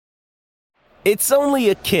It's only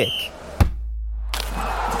a kick,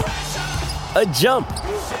 a jump,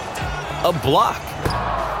 a block.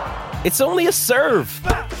 It's only a serve.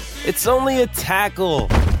 It's only a tackle,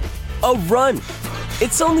 a run.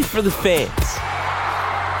 It's only for the fans.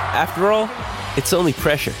 After all, it's only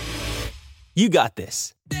pressure. You got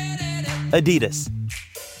this. Adidas.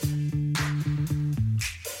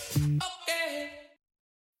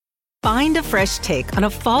 Find a fresh take on a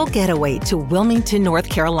fall getaway to Wilmington, North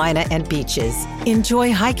Carolina and beaches.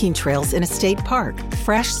 Enjoy hiking trails in a state park,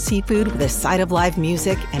 fresh seafood with a side of live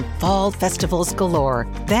music, and fall festivals galore.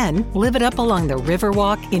 Then live it up along the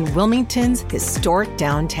Riverwalk in Wilmington's historic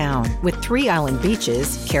downtown. With 3 island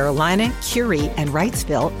beaches, Carolina, Curie, and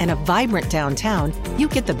Wrightsville, and a vibrant downtown, you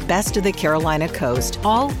get the best of the Carolina coast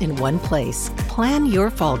all in one place. Plan your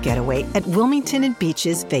fall getaway at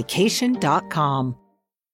WilmingtonandBeachesVacation.com.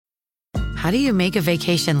 How do you make a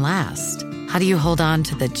vacation last? How do you hold on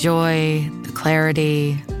to the joy, the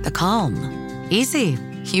clarity, the calm? Easy.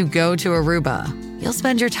 You go to Aruba. You'll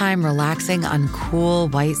spend your time relaxing on cool,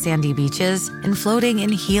 white, sandy beaches and floating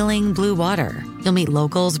in healing blue water. You'll meet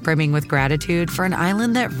locals brimming with gratitude for an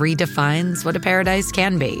island that redefines what a paradise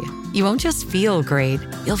can be. You won't just feel great.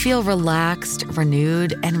 You'll feel relaxed,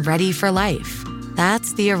 renewed, and ready for life.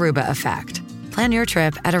 That's the Aruba effect. Plan your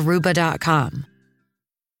trip at Aruba.com.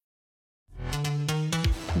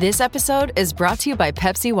 This episode is brought to you by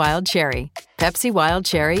Pepsi Wild Cherry. Pepsi Wild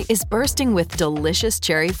Cherry is bursting with delicious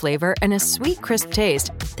cherry flavor and a sweet, crisp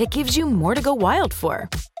taste that gives you more to go wild for.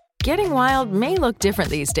 Getting wild may look different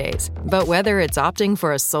these days, but whether it's opting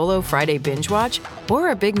for a solo Friday binge watch or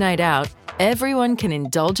a big night out, everyone can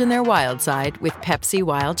indulge in their wild side with Pepsi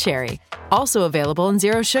Wild Cherry. Also available in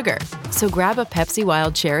Zero Sugar. So grab a Pepsi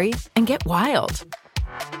Wild Cherry and get wild.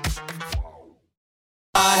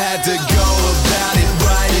 I had to go about it,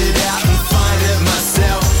 write it out and find it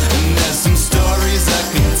myself. And there's some stories I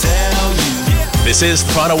can tell you. This is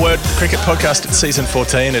the Final Word Cricket Podcast. It's season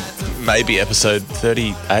 14. It may be episode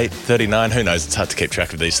 38, 39. Who knows? It's hard to keep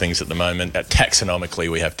track of these things at the moment. Taxonomically,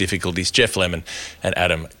 we have difficulties. Jeff Lemon and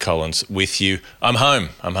Adam Collins with you. I'm home.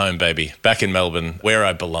 I'm home, baby. Back in Melbourne, where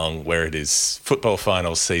I belong, where it is football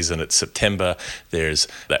finals season. It's September. There's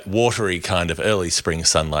that watery kind of early spring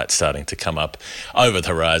sunlight starting to come up over the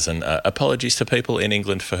horizon. Apologies to people in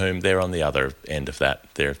England for whom they're on the other end of that.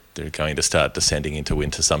 They're going to start descending into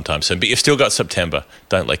winter sometime soon. But you've still got September.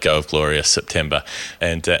 Don't let go of glorious September.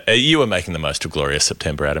 And you were making the most of glorious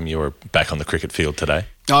September, Adam. You were back on the cricket field today.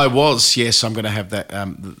 I was, yes. I'm going to have that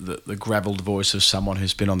the gravelled voice of someone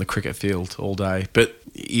who's been on the cricket field all day, but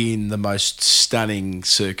in the most stunning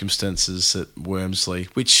circumstances at Wormsley,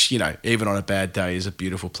 which, you know, even on a bad day is a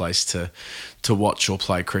beautiful place to watch or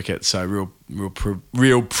play cricket. So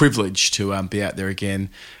real privilege to be out there again.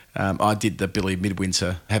 I did the Billy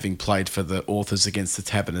Midwinter, having played for the Authors against the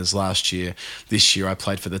Taverners last year. This year I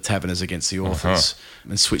played for the Taverners against the Authors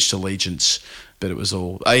and switched allegiance. But it was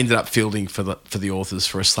all. I ended up fielding for the Authors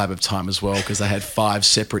for a slab of time as well because they had 5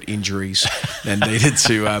 separate injuries and needed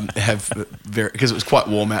to because it was quite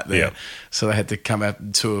warm out there. Yeah. So they had to come out.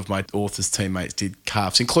 And 2 of my Authors teammates did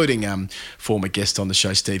calves, including former guest on the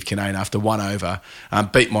show Steve Kinane. After 1 over,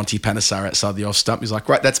 beat Monty Panesar outside the off stump. He's like,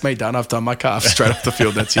 "Right, that's me done. I've done my calf straight off the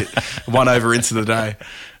field. That's it. 1 over into the day."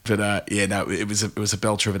 But it was a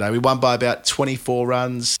belter of a day. We won by about 24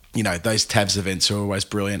 runs. You know, those Tavs events are always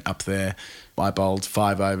brilliant up there. I bowled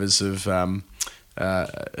 5 overs of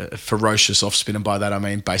ferocious off spin, and by that I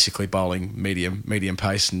mean basically bowling medium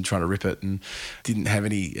pace and trying to rip it, and didn't have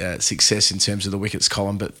any success in terms of the wickets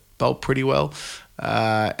column, but bowled pretty well.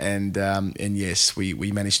 And yes,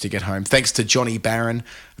 we managed to get home thanks to Johnny Barron,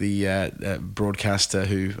 the broadcaster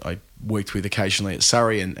who I worked with occasionally at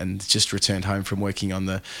Surrey and just returned home from working on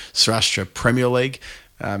the Saurashtra Premier League.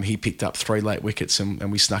 He picked up 3 late wickets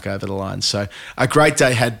and we snuck over the line. So a great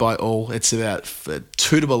day had by all. It's about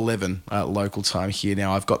 2 to 11 local time here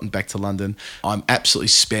now. I've gotten back to London. I'm absolutely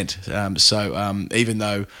spent. So even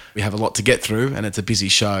though we have a lot to get through and it's a busy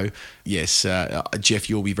show, yes, Jeff,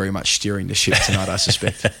 you'll be very much steering the ship tonight, I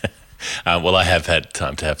suspect. Well, I have had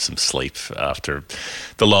time to have some sleep after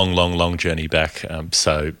the long journey back.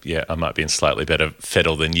 So, yeah, I might be in slightly better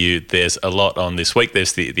fettle than you. There's a lot on this week.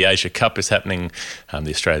 There's the Asia Cup is happening, the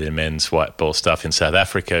Australian men's white ball stuff in South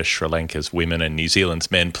Africa, Sri Lanka's women and New Zealand's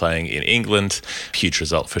men playing in England. Huge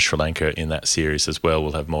result for Sri Lanka in that series as well.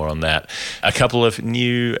 We'll have more on that. A couple of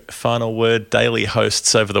new Final Word daily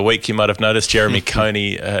hosts over the week. You might have noticed Jeremy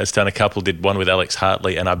Coney has done a couple, did one with Alex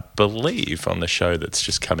Hartley, and I believe on the show that's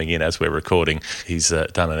just coming in as we're recording, he's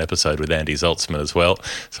done an episode with Andy Zoltzman as well.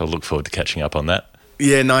 So I look forward to catching up on that.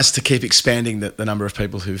 Yeah, nice to keep expanding the number of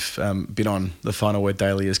people who've been on the Final Word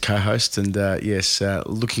Daily as co-host. And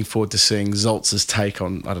looking forward to seeing Zoltz's take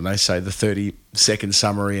on, I don't know, say the 30-second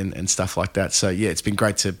summary and stuff like that. So, yeah, it's been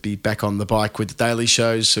great to be back on the bike with the daily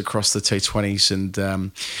shows across the T20s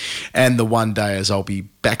and the one day as I'll be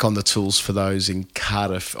back on the tools for those in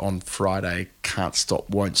Cardiff on Friday. Can't stop,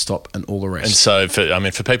 won't stop, and all the rest. And so,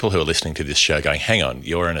 for people who are listening to this show going, hang on,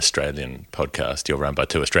 you're an Australian podcast, you're run by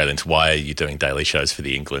two Australians, why are you doing daily shows for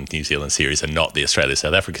the England-New Zealand series and not the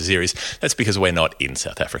Australia-South Africa series? That's because we're not in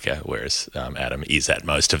South Africa, whereas Adam is at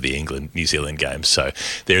most of the England-New Zealand games. So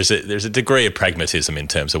there's a degree of pragmatism in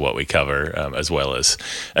terms of what we cover, as well as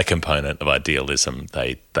a component of idealism.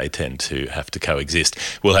 They tend to have to coexist.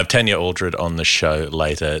 We'll have Tanya Aldred on the show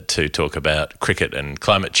later to talk about cricket and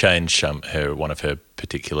climate change, one of her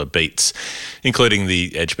particular beats, including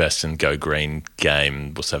the Edgbaston Go Green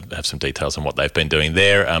game. We'll have some details on what they've been doing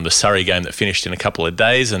there. The Surrey game that finished in a couple of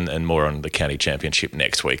days, and more on the county championship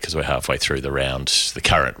next week because we're halfway through the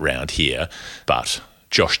current round here. But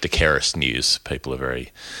Josh De Keris news. People are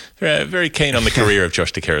very, very keen on the career of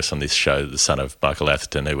Josh De Keris on this show, the son of Michael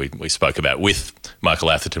Atherton, who we spoke about with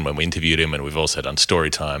Michael Atherton when we interviewed him, and we've also done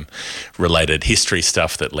Storytime-related history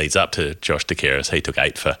stuff that leads up to Josh De Keris. He took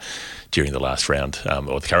 8 for during the last round,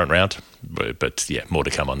 or the current round. But yeah, more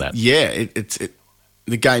to come on that. Yeah,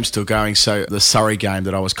 the game's still going. So the Surrey game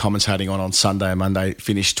that I was commentating on Sunday and Monday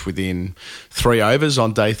finished within 3 overs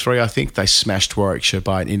on day 3, I think. They smashed Warwickshire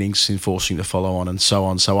by an innings, enforcing the follow-on and so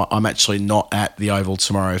on. So I'm actually not at the Oval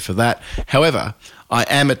tomorrow for that. However, I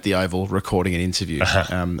am at the Oval recording an interview.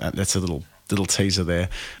 That's a little teaser there.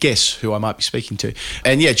 Guess who I might be speaking to.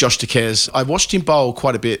 And yeah, Josh De Keris. I watched him bowl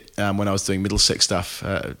quite a bit when I was doing Middlesex stuff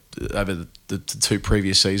over the 2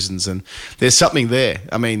 previous seasons, and there's something there.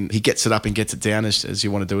 I mean, he gets it up and gets it down as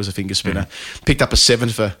you want to do as a finger spinner. Picked up a 7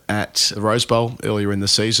 for at the Rose Bowl earlier in the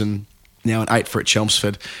season. Now an 8 for at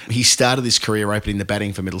Chelmsford. He started his career opening the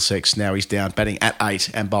batting for Middlesex. Now he's down batting at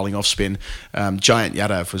 8 and bowling off spin. Giant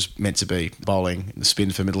Yadav was meant to be bowling the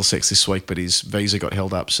spin for Middlesex this week, but his visa got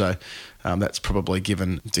held up. So that's probably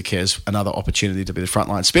given De Keris another opportunity to be the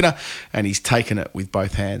frontline spinner, and he's taken it with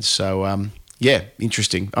both hands. So yeah,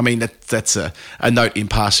 interesting. I mean, that's a note in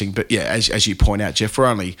passing, but yeah, as you point out, Jeff, we're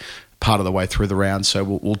only part of the way through the round, so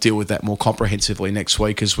we'll deal with that more comprehensively next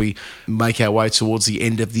week as we make our way towards the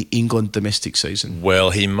end of the England domestic season. Well,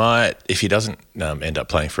 he might, if he doesn't end up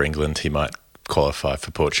playing for England, he might qualify for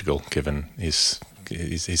Portugal, given his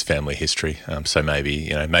family history. So maybe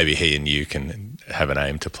he and you can have an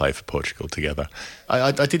aim to play for Portugal together.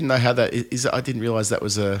 I didn't know how that is. I didn't realise that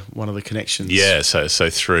was one of the connections. Yeah, so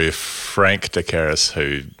through Frank De Keris,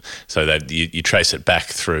 that you trace it back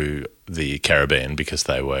through the Caribbean because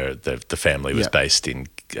they were the family was based in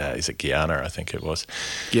is it Guyana? I think it was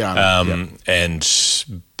Guyana.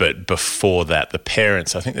 But before that, the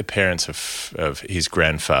parents of his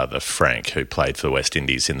grandfather Frank, who played for the West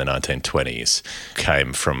Indies in the 1920s,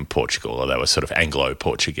 came from Portugal, or they were sort of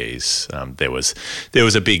Anglo-Portuguese. There was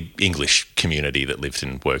a big English community that lived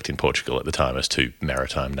and worked in Portugal at the time as 2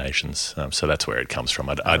 maritime nations. So that's where it comes from.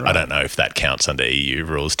 I don't know if that counts under EU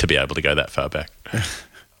rules to be able to go that far back.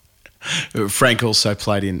 Frank also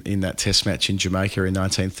played in that Test match in Jamaica in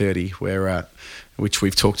 1930, which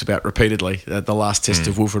we've talked about repeatedly, the last Test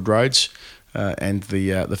of Wilfred Rhodes and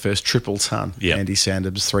the first triple ton, Andy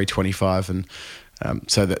Sandham's 325, and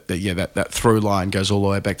so that through line goes all the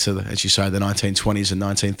way back to, as you say, the 1920s and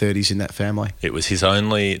 1930s in that family. It was his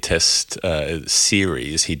only Test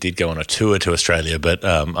series. He did go on a tour to Australia, but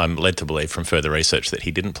I'm led to believe from further research that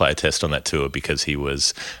he didn't play a Test on that tour because he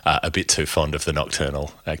was a bit too fond of the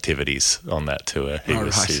nocturnal activities on that tour. He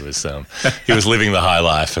was living the high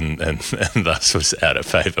life and thus was out of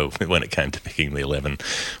favour when it came to picking the 11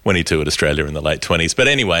 when he toured Australia in the late 20s. But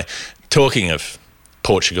anyway, talking of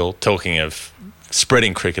Portugal, talking of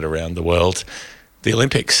spreading cricket around the world, the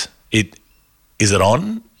Olympics. Is it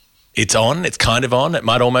on? It's on. It's kind of on. It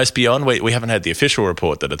might almost be on. We haven't had the official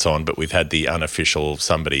report that it's on, but we've had the unofficial,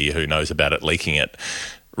 somebody who knows about it leaking it,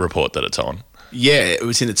 report that it's on. Yeah, it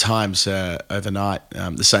was in the Times overnight,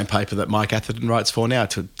 the same paper that Mike Atherton writes for now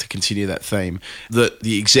to continue that theme, that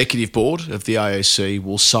the executive board of the IOC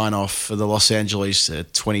will sign off for the Los Angeles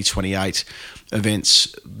 2028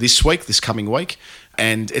 events this coming week.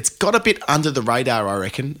 And it's got a bit under the radar, I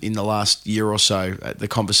reckon, in the last year or so. The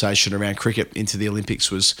conversation around cricket into the Olympics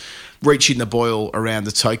was reaching the boil around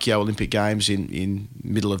the Tokyo Olympic Games in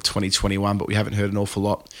middle of 2021, but we haven't heard an awful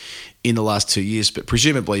lot in the last 2 years. But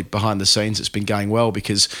presumably behind the scenes it's been going well,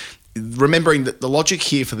 because remembering that the logic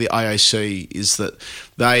here for the IOC is that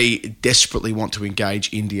they desperately want to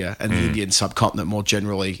engage India and the Indian subcontinent more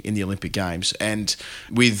generally in the Olympic Games. And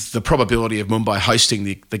with the probability of Mumbai hosting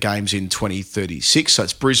the Games in 2036, so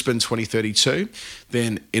it's Brisbane 2032,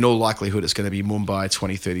 then in all likelihood it's going to be Mumbai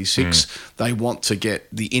 2036. They want to get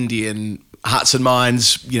the Indian hearts and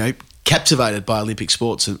minds, captivated by Olympic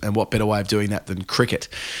sports, and what better way of doing that than cricket?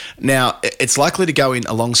 Now, it's likely to go in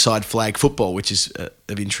alongside flag football, which is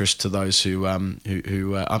of interest to those who I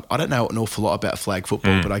don't know an awful lot about flag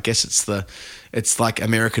football, but I guess it's like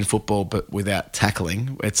American football but without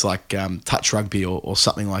tackling. It's like touch rugby or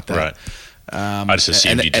something like that. Right. I just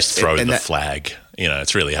assumed you just throw the flag.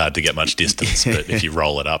 It's really hard to get much distance, but if you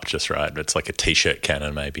roll it up just right, it's like a T-shirt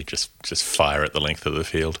cannon maybe, just fire at the length of the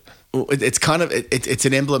field. Well, it's kind of it's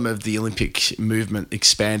an emblem of the Olympic movement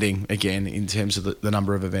expanding again in terms of the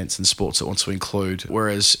number of events and sports it wants to include.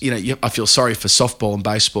 Whereas, I feel sorry for softball and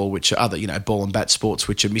baseball, which are other, ball and bat sports,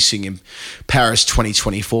 which are missing in Paris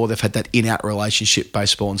 2024. They've had that in-out relationship,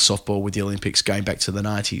 baseball and softball, with the Olympics going back to the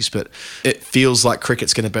 90s. But it feels like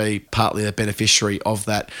cricket's going to be partly the beneficiary of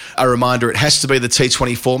that. A reminder, it has to be the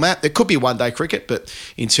T20 format. There could be one-day cricket, but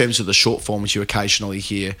in terms of the short forms, you occasionally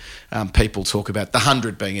hear people talk about the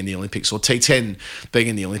 100 being in the Olympics or T10 being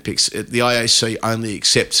in the Olympics. The IOC only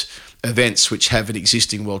accepts events which have an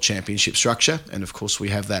existing World Championship structure, and of course we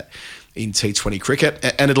have that in T20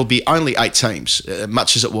 cricket, and it'll be only 8 teams,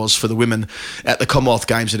 much as it was for the women at the Commonwealth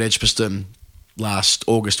Games at Edgbaston last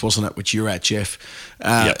August, wasn't it, which you're at, Jeff?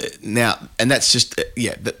 Now, and that's just,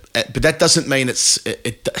 but that doesn't mean it's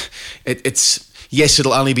yes,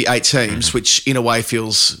 it'll only be 8 teams, which in a way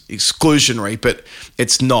feels exclusionary, but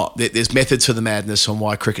it's not. There's method to the madness on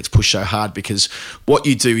why cricket's pushed so hard, because what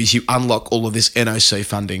you do is you unlock all of this NOC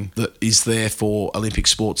funding that is there for Olympic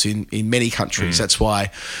sports in many countries. That's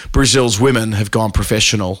why Brazil's women have gone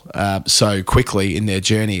professional so quickly in their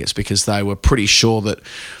journey. It's because they were pretty sure that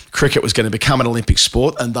cricket was going to become an Olympic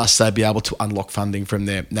sport, and thus they'd be able to unlock funding from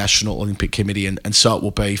their National Olympic Committee, and so it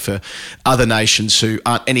will be for other nations who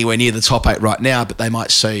aren't anywhere near the top 8 right now, but they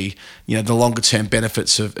might see the longer term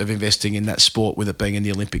benefits of investing in that sport with it being in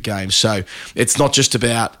the Olympic Games. So it's not just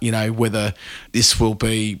about whether this will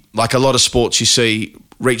be, like a lot of sports you see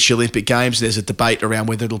reach the Olympic Games, there's a debate around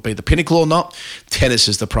whether it'll be the pinnacle or not. Tennis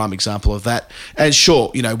is the prime example of that. And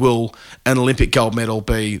sure, will an Olympic gold medal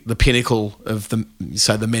be the pinnacle of the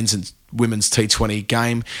men's and women's T20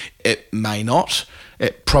 game? It may not.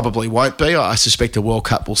 It probably won't be. I suspect a World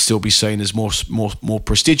Cup will still be seen as more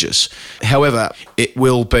prestigious. However, it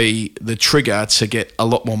will be the trigger to get a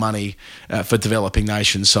lot more money for developing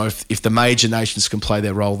nations. So if the major nations can play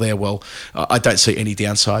their role there, well, I don't see any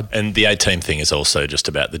downside. And the 8-team thing is also just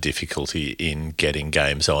about the difficulty in getting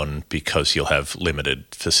games on, because you'll have limited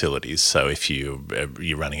facilities. So if you're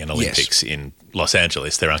running an Olympics in Los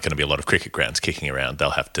Angeles, there aren't going to be a lot of cricket grounds kicking around.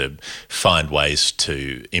 They'll have to find ways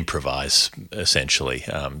to improvise, essentially,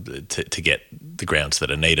 to get the grounds that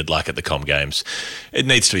are needed, like at the Com Games. It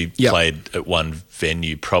needs to be played at one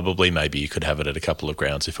venue, probably. Maybe you could have it at a couple of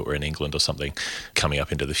grounds if it were in England or something coming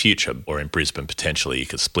up into the future, or in Brisbane potentially. You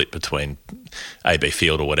could split between AB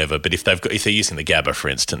Field or whatever. But if they're using the Gabba, for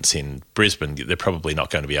instance, in Brisbane, they're probably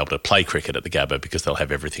not going to be able to play cricket at the Gabba, because they'll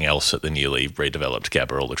have everything else at the newly redeveloped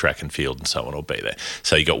Gabba, all the track and field and so on will be there.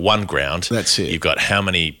 So you've got one ground. That's it. You've got how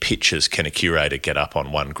many pitches can a curator get up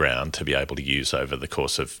on one ground to be able to use over the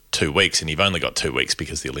course of 2 weeks, and you've only got 2 weeks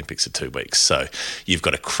because the Olympics are 2 weeks. So you've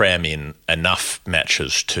got to cram in enough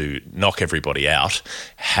matches to knock everybody out,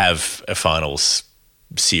 have a finals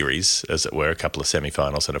series, as it were, a couple of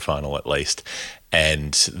semi-finals and a final at least,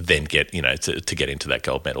 and then get to get into that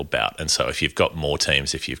gold medal bout. And so if you've got more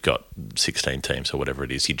teams, if you've got 16 teams or whatever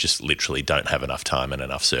it is, you just literally don't have enough time and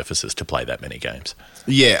enough surfaces to play that many games.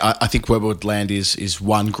 Yeah, I think where we would land is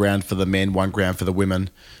one ground for the men, one ground for the women,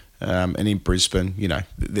 and in Brisbane,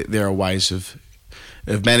 there are ways of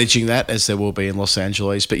managing that, as there will be in Los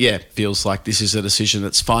Angeles. But yeah, feels like this is a decision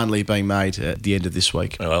that's finally being made at the end of this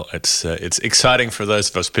week. Well, it's exciting for those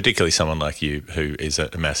of us, particularly someone like you who is a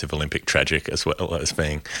massive Olympic tragic, as well as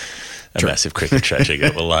being a massive cricket tragic.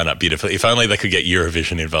 It will line up beautifully. If only they could get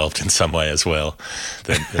Eurovision involved in some way as well,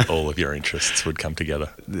 then all of your interests would come together.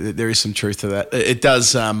 There is some truth to that. It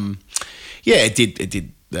does. It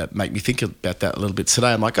did make me think about that a little bit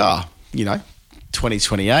today. I'm like,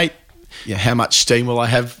 2028. Yeah, how much steam will I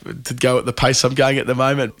have to go at the pace I'm going at the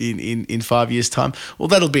moment in 5 years' time? Well,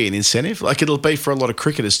 that'll be an incentive. Like, it'll be for a lot of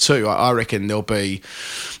cricketers too. I reckon there'll be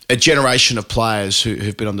a generation of players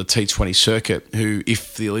who've been on the T20 circuit who,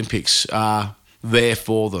 if the Olympics are there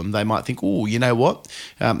for them, they might think, oh, you know what?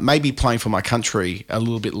 Maybe playing for my country a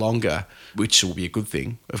little bit longer which will be a good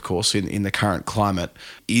thing, of course, in the current climate,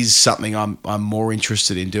 is something I'm more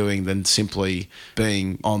interested in doing than simply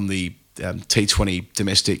being on the T20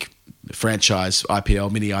 domestic franchise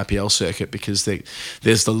IPL, mini IPL circuit, because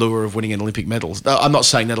there's the lure of winning an Olympic medal. I'm not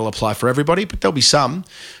saying that'll apply for everybody, but there'll be some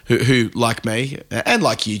who like me and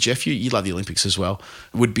like you, Jeff, you love the Olympics as well,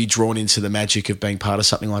 would be drawn into the magic of being part of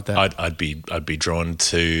something like that. I'd be drawn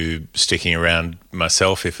to sticking around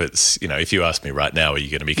myself if it's, if you ask me right now, are you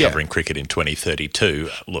going to be covering cricket in 2032?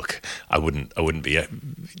 Look, I wouldn't be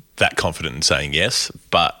that confident in saying yes,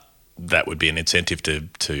 but that would be an incentive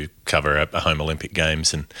to cover a home Olympic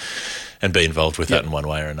Games and be involved with that in one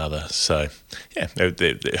way or another. So,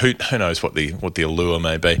 who knows what the allure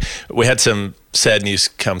may be. We had some sad news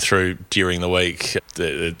come through during the week.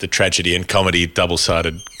 The tragedy and comedy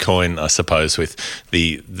double-sided coin, I suppose, with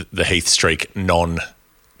the Heath Streak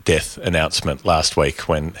non-death announcement last week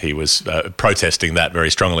when he was protesting that very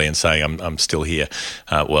strongly and saying, I'm still here.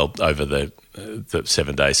 Over the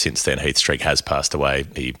 7 days since then, Heath Streak has passed away.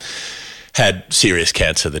 He had serious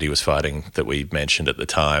cancer that he was fighting that we mentioned at the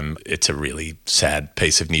time. It's a really sad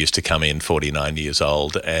piece of news to come in, 49 years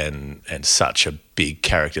old, and such a big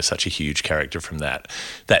character, such a huge character from that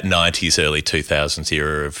 90s, early 2000s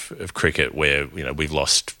era of cricket where, we've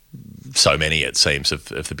lost so many, it seems, of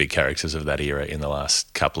the big characters of that era in the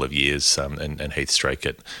last couple of years, and Heath Streak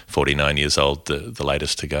at 49 years old, the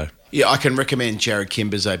latest to go. Yeah, I can recommend Jared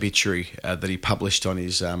Kimber's obituary that he published on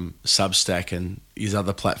his Substack and his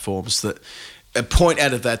other platforms. That a point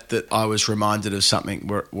out of that I was reminded of something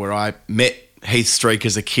where I met Heath Streak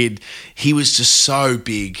as a kid. He was just so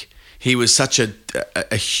big. He was such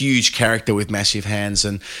a huge character with massive hands,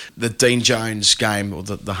 and the Dean Jones game, or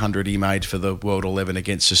the 100 he made for the World 11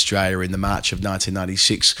 against Australia in the March of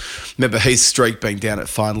 1996. Remember Heath Streak being down at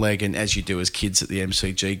fine leg, and as you do as kids at the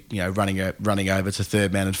MCG, running over to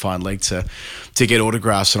third man and fine leg to get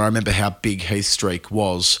autographs. And I remember how big Heath Streak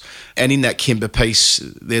was. And in that Kimber piece,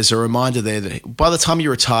 there's a reminder there that by the time he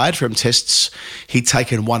retired from tests, he'd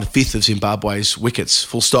taken 1/5 of Zimbabwe's wickets,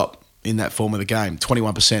 full stop, in that form of the game,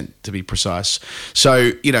 21% to be precise.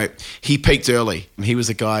 So, he peaked early. He was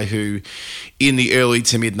a guy who, in the early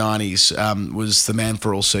to mid-90s, was the man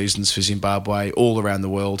for all seasons for Zimbabwe, all around the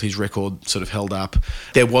world. His record sort of held up.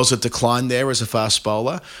 There was a decline there as a fast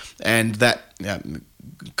bowler, and that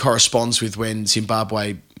corresponds with when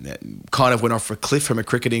Zimbabwe kind of went off a cliff from a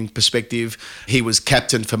cricketing perspective. He was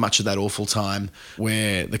captain for much of that awful time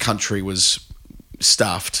where the country was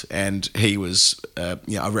stuffed, and he was a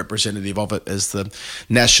representative of it as the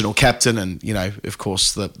national captain, and of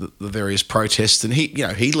course the various protests, and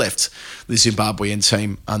he left the Zimbabwean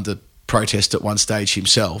team under protest at one stage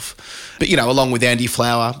himself. But along with Andy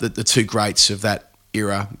Flower, the two greats of that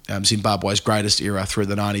era, Zimbabwe's greatest era through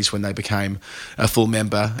the 90s when they became a full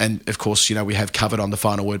member. And of course, we have covered on The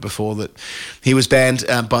Final Word before that he was banned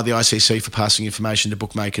by the ICC for passing information to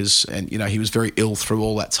bookmakers, and he was very ill through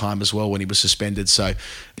all that time as well when he was suspended. So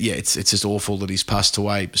yeah, it's just awful that he's passed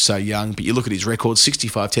away so young. But you look at his record,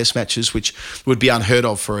 65 test matches, which would be unheard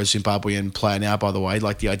of for a Zimbabwean player now, by the way.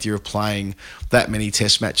 Like the idea of playing that many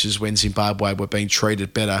test matches when Zimbabwe were being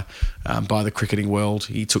treated better by the cricketing world.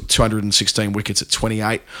 He took 216 wickets at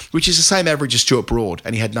 28, which is the same average as Stuart Broad,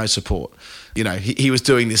 and he had no support. He was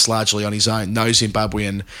doing this largely on his own. No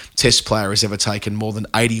Zimbabwean test player has ever taken more than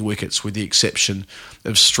 80 wickets, with the exception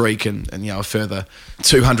of Streak and a further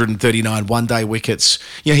 239 one-day wickets.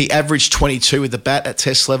 He averaged 22 with the bat at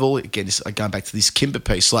test level. Again, going back to this Kimber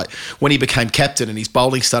piece, like when he became captain and his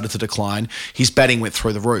bowling started to decline, his batting went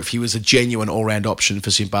through the roof. He was a genuine all-round option for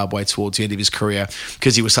Zimbabwe towards the end of his career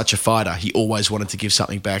because he was such a fighter. He always wanted to give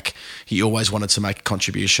something back. He always wanted to make a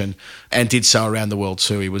contribution, and did so around the world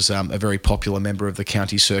too. He was a very popular member of the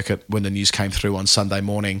county circuit. When the news came through on Sunday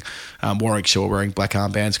morning, Warwickshire were wearing black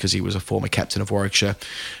armbands because he was a former captain of Warwickshire.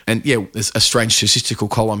 And yeah, there's a strange statistical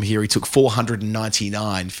column here. He took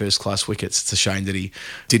 499 first-class wickets. It's a shame that he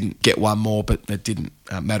didn't get one more, but it didn't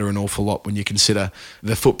matter an awful lot when you consider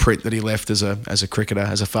the footprint that he left as a cricketer,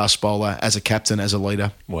 as a fast bowler, as a captain, as a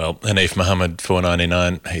leader. Well, Hanif Mohammed,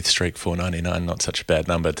 499, Heath Streak, 499, not such a bad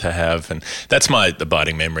number to have. And that's my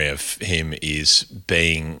abiding memory of him, is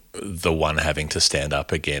being the one having to stand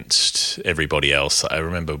up against everybody else. I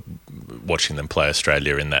remember watching them play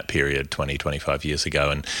Australia in that period 20, 25 years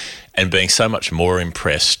ago, and being so much more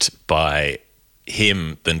impressed by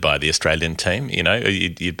him than by the Australian team.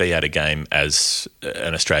 You'd be at a game as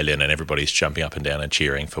an Australian and everybody's jumping up and down and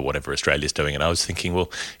cheering for whatever Australia's doing. And I was thinking,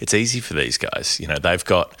 well, it's easy for these guys. They've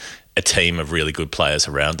got a team of really good players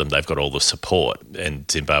around them. They've got all the support, and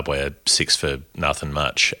Zimbabwe are 6 for nothing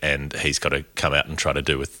much, and he's got to come out and try to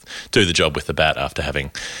do the job with the bat after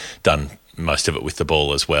having done most of it with the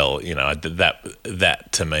ball as well. You know,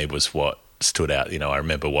 that to me was what stood out. You know, I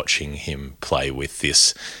remember watching him play with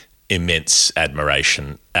this immense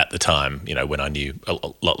admiration at the time, you know, when I knew a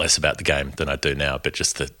lot less about the game than I do now, but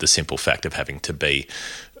just the simple fact of having to be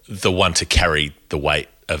the one to carry the weight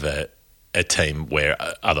of a team where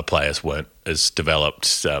other players weren't as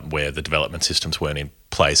developed, where the development systems weren't in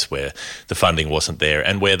place, where the funding wasn't there,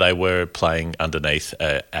 and where they were playing underneath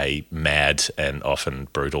a mad and often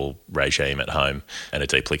brutal regime at home and a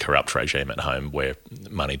deeply corrupt regime at home, where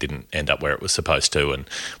money didn't end up where it was supposed to and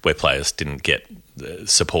where players didn't get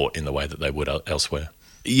support in the way that they would elsewhere.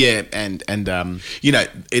 Yeah, and you know,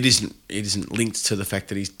 it isn't linked to the fact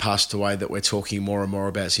that he's passed away that we're talking more and more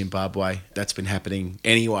about Zimbabwe. That's been happening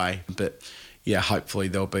anyway, but yeah, hopefully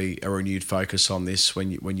there'll be a renewed focus on this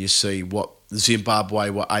when you see what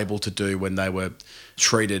Zimbabwe were able to do when they were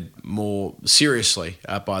treated more seriously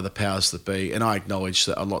by the powers that be. And I acknowledge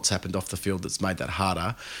that a lot's happened off the field that's made that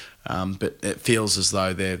harder. But it feels as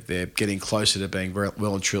though they're getting closer to being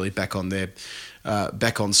well and truly back on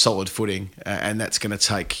solid footing, and that's going to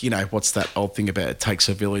take, you know, what's that old thing about it takes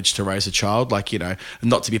a village to raise a child? Like, you know,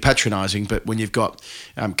 not to be patronising, but when you've got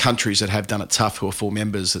countries that have done it tough who are full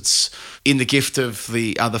members, it's in the gift of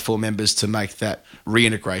the other full members to make that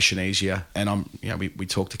reintegration easier. And we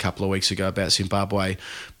talked a couple of weeks ago about Zimbabwe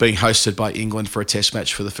being hosted by England for a test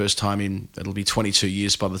match for the first time it'll be 22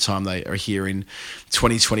 years by the time they are here in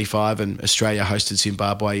 2025, and Australia hosted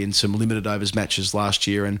Zimbabwe in some limited overs matches last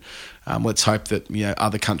year, and let's hope that, you know,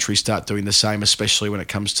 other countries start doing the same, especially when it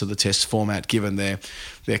comes to the test format, given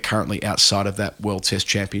they're currently outside of that World Test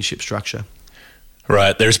Championship structure.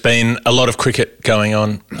 Right, there's been a lot of cricket going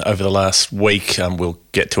on over the last week. We'll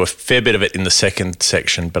get to a fair bit of it in the second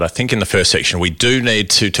section, but I think in the first section we do need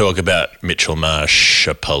to talk about Mitchell Marsh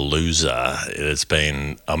Palooza. It has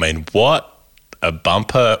been, I mean, what a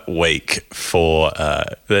bumper week for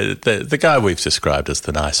the guy we've described as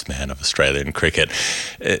the nice man of Australian cricket.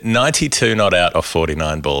 92 not out of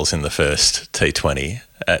 49 balls in the first T20.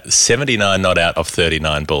 79 not out of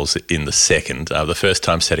 39 balls in the second. The first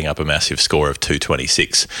time setting up a massive score of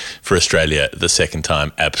 226 for Australia. The second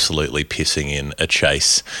time absolutely pissing in a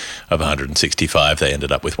chase of 165. They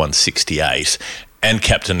ended up with 168. And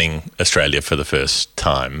captaining Australia for the first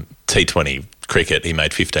time. T20 cricket, he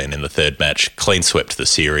made 15 in the third match, clean swept the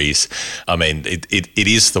series. I mean, it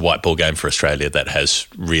is the white ball game for Australia that has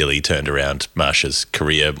really turned around Marsh's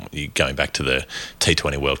career, going back to the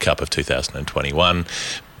T20 World Cup of 2021.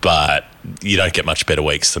 But you don't get much better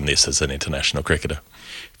weeks than this as an international cricketer.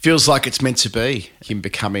 Feels like it's meant to be, him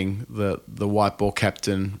becoming the white ball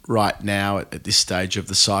captain right now at this stage of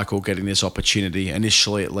the cycle, getting this opportunity,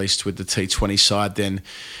 initially at least with the T20 side. Then,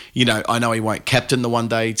 you know, I know he won't captain the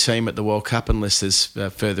one-day team at the World Cup unless there's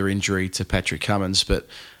further injury to Patrick Cummins, but,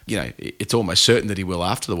 you know, it's almost certain that he will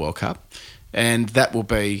after the World Cup. And that will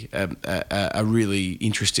be a really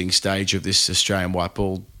interesting stage of this Australian white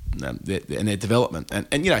ball and their development.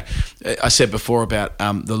 And you know, I said before about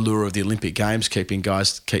the lure of the Olympic Games, keeping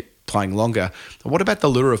guys keep playing longer. What about the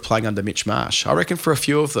lure of playing under Mitch Marsh? I reckon for a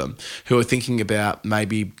few of them who are thinking about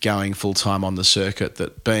maybe going full-time on the circuit,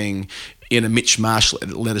 that being in a Mitch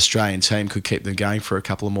Marsh-led Australian team could keep them going for a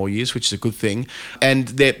couple of more years, which is a good thing. And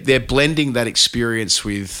they're blending that experience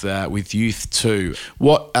with youth too.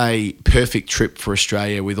 What a perfect trip for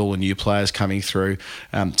Australia with all the new players coming through.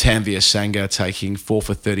 Tanveer Sangha taking 4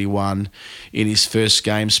 for 31 in his first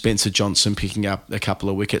game. Spencer Johnson picking up a couple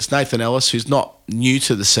of wickets. Nathan Ellis, who's not new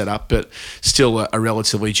to the setup, but still a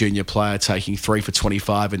relatively junior player, taking 3 for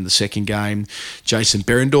 25 in the second game. Jason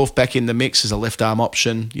Behrendorff back in the mix as a left arm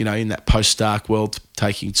option, you know, in that post-Stark world,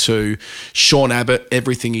 taking 2. Sean Abbott,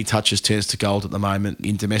 everything he touches turns to gold at the moment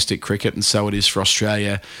in domestic cricket, and so it is for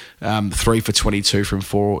Australia. 3 for 22 from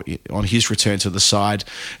 4 on his return to the side.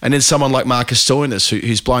 And then someone like Marcus Stoinis,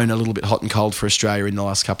 who's blown a little bit hot and cold for Australia in the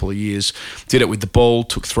last couple of years, did it with the ball,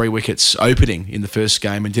 took 3 wickets opening in the first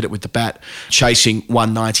game, and did it with the bat, chasing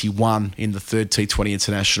 191 in the third T20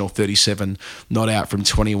 International, 37 not out from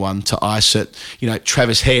 21 to ice it. You know,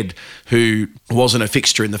 Travis Head, who wasn't a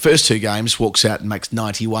fixture in the first 2 games, walks out and makes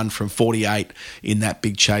 91 from 48 in that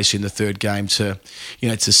big chase in the third game to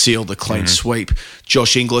seal the clean sweep.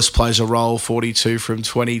 Josh Inglis plays a role, 42 from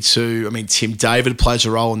 22. I mean, Tim David plays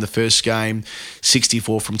a role in the first game,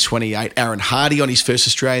 64 from 28. Aaron Hardy on his first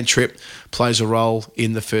Australian trip plays a role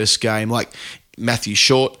in the first game. Like, Matthew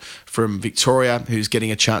Short from Victoria, who's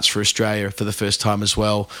getting a chance for Australia for the first time as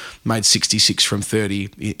well, made 66 from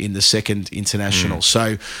 30 in the second international.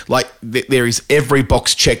 So, there is every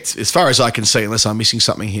box checked as far as I can see, unless I'm missing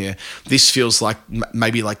something here. This feels like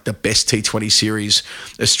maybe like the best T20 series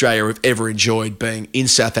Australia have ever enjoyed, being in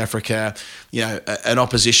South Africa, an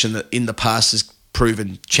opposition that in the past has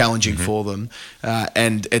proven challenging for them.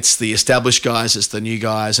 And it's the established guys, it's the new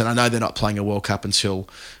guys. And I know they're not playing a World Cup until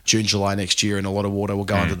June, July next year, and a lot of water will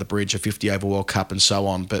go under the bridge, a 50-over World Cup and so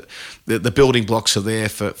on. But the building blocks are there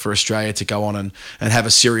for Australia to go on and have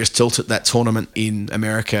a serious tilt at that tournament in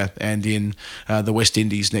America and in the West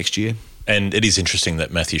Indies next year. And it is interesting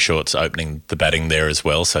that Matthew Short's opening the batting there as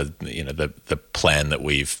well. So, the plan that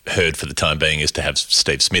we've heard for the time being is to have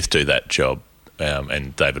Steve Smith do that job.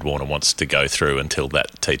 And David Warner wants to go through until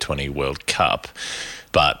that T20 World Cup.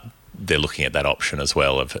 But they're looking at that option as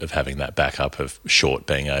well of having that backup of Short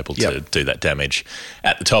being able to do that damage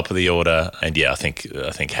at the top of the order. And I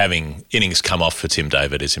think having innings come off for Tim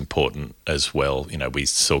David is important as well. We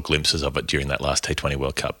saw glimpses of it during that last T20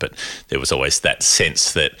 World Cup, but there was always that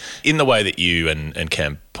sense that in the way that you and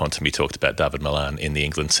Cam Ponsonby talked about David Milan in the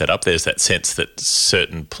England setup, there's that sense that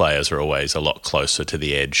certain players are always a lot closer to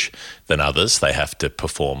the edge than others. They have to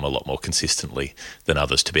perform a lot more consistently than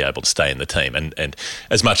others to be able to stay in the team. And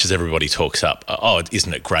as much as everybody talks up,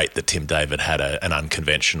 isn't it great that Tim David had an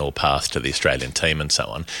unconventional path to the Australian team and so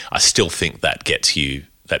on, I still think that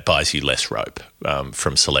buys you less rope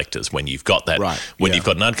from selectors when you've got that. Right. When you've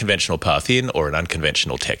got an unconventional path in or an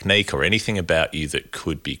unconventional technique or anything about you that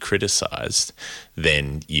could be criticised,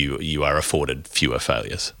 then you are afforded fewer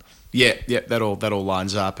failures. Yeah, that all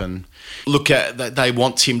lines up. And look, they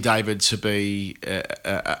want Tim David to be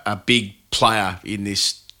a big player in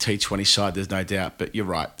this T20 side. There's no doubt. But you're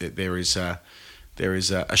right. There is a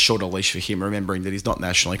shorter leash for him, remembering that he's not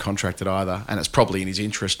nationally contracted either, and it's probably in his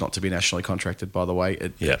interest not to be nationally contracted, by the way.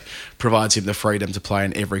 It provides him the freedom to play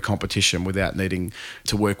in every competition without needing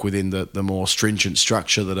to work within the more stringent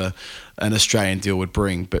structure that an Australian deal would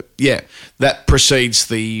bring. But that precedes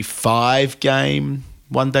the 5-game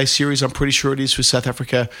one-day series, I'm pretty sure it is, with South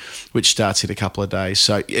Africa, which starts in a couple of days.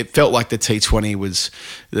 So it felt like the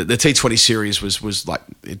T20 series was like,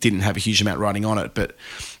 it didn't have a huge amount riding on it, but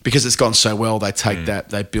because it's gone so well, they take that,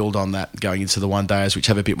 they build on that going into the one-days, which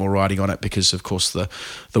have a bit more riding on it because, of course, the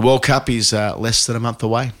World Cup is less than a month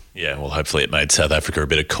away. Yeah, well, hopefully it made South Africa a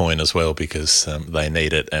bit of coin as well, because they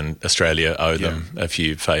need it, and Australia owe them a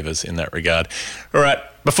few favours in that regard. All right,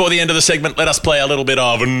 before the end of the segment, let us play a little bit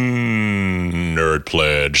of Nerd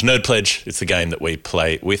Pledge. Nerd Pledge is the game that we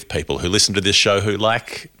play with people who listen to this show who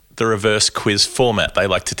like the reverse quiz format. They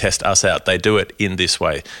like to test us out. They do it in this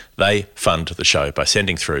way. They fund the show by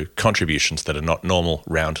sending through contributions that are not normal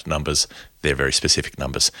round numbers. They're very specific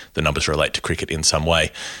numbers. The numbers relate to cricket in some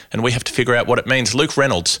way, and we have to figure out what it means. Luke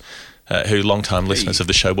Reynolds, who long-time listeners of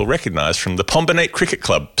the show will recognise from the Pombonate Cricket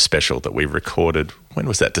Club special that we recorded. When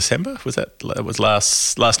was that? December? It was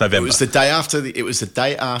last November. It was the day after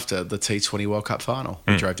the T20 World Cup final.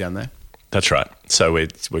 We drove down there. That's right. So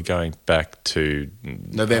we're going back to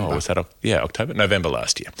November. Was that October? November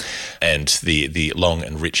last year. And the long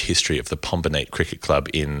and rich history of the Pombonate Cricket Club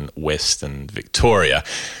in Western Victoria.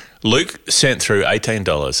 Luke sent through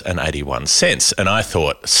 $18.81, and I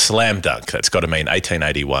thought, slam dunk, that's got to mean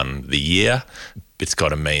 1881 the year. It's got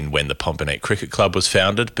to mean when the Pombonate Cricket Club was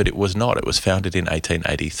founded, but it was not. It was founded in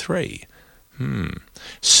 1883.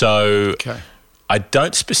 So I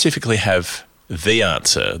don't specifically have the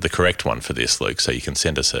answer, the correct one for this, Luke, so you can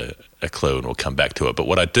send us a clue and we'll come back to it. But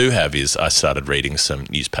what I do have is I started reading some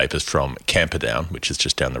newspapers from Camperdown, which is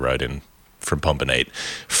just down the road from Pombonate,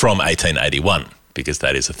 from 1881. Because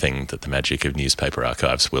that is a thing that the magic of newspaper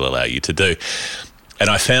archives will allow you to do. And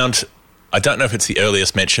I found, I don't know if it's the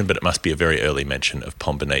earliest mention, but it must be a very early mention of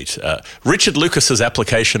Pombonate. Richard Lucas's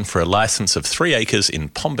application for a licence of 3 acres in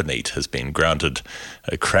Pombonate has been granted.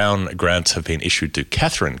 Crown grants have been issued to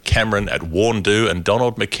Catherine Cameron at Warndoo and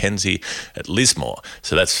Donald Mackenzie at Lismore.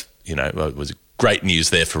 So that's, it was great news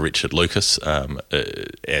there for Richard Lucas.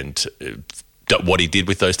 What he did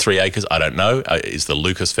with those 3 acres, I don't know. Is the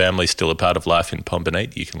Lucas family still a part of life in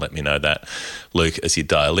Pombonate? You can let me know that, Luke, as you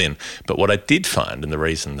dial in. But what I did find, and the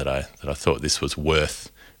reason that I thought this was worth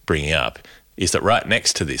bringing up, is that right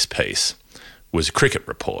next to this piece was a cricket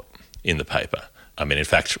report in the paper. I mean, in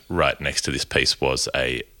fact, right next to this piece was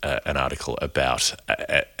an article about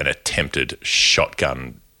an attempted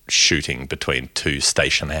shotgun shooting between 2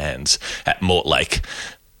 station hands at Mortlake.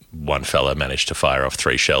 One fella managed to fire off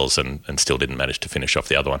 3 shells and still didn't manage to finish off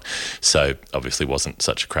the other one. So obviously wasn't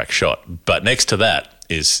such a crack shot. But next to that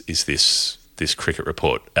is this this cricket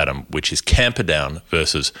report, Adam, which is Camperdown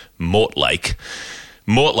versus Mortlake.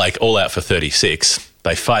 Mortlake all out for 36.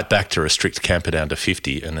 They fight back to restrict Camperdown to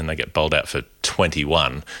 50, and then they get bowled out for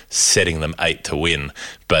 21, setting them 8 to win.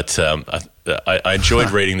 But I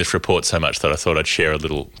enjoyed reading this report so much that I thought I'd share a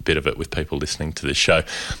little bit of it with people listening to this show.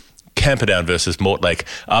 Camperdown versus Mortlake.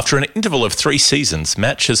 After an interval of 3 seasons,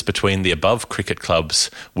 matches between the above cricket clubs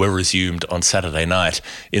were resumed on Saturday night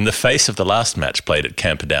in the face of the last match played at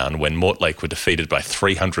Camperdown when Mortlake were defeated by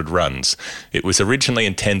 300 runs. It was originally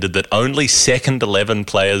intended that only second 11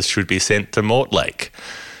 players should be sent to Mortlake.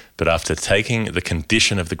 But after taking the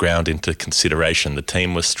condition of the ground into consideration, the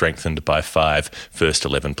team was strengthened by 5 first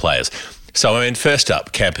 11 players. So, first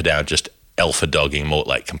up, Camperdown just alpha dogging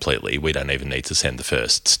Mortlake completely. We don't even need to send the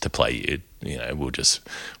firsts to play you. We'll just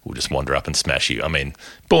wander up and smash you.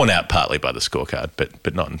 Borne out partly by the scorecard,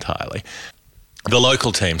 but not entirely. The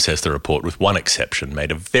local team, says the report, with one exception, made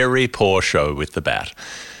a very poor show with the bat.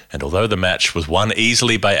 And although the match was won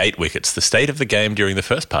easily by 8 wickets, the state of the game during the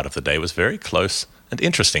first part of the day was very close and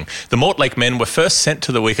interesting. The Mortlake men were first sent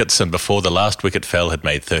to the wickets, and before the last wicket fell had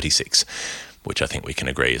made 36. Which I think we can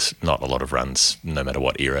agree is not a lot of runs, no matter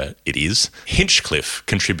what era it is. Hinchcliffe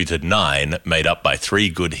contributed 9, made up by 3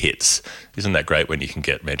 good hits. Isn't that great when you can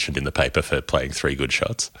get mentioned in the paper for playing 3 good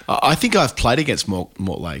shots? I think I've played against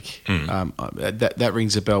Mortlake. That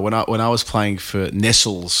rings a bell. When I was playing for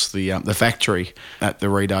Nestles, the factory at the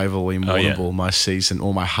Reed Oval in Warrnambool, my season,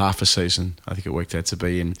 or my half a season, I think it worked out to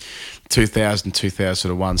be in 2000,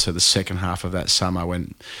 2001, so the second half of that summer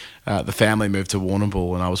when the family moved to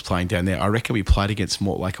Warrnambool and I was playing down there. I reckon we played against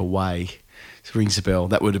Mortlake away. It rings a bell.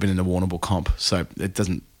 That would have been in the Warrnambool comp. So it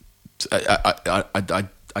doesn't...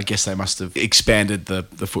 I guess they must have expanded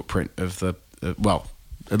the footprint of the... well,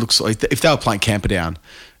 it looks like if they were playing Camperdown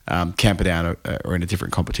are in a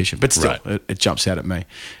different competition. But still, right. it jumps out at me.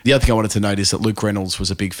 The other thing I wanted to note is that Luke Reynolds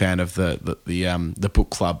was a big fan of the book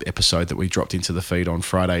club episode that we dropped into the feed on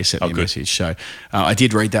Friday. He sent me a message. So I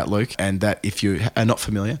did read that, Luke, and that if you are not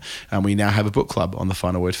familiar, we now have a book club on the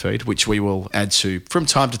Final Word feed, which we will add to from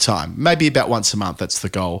time to time, maybe about once a month. That's the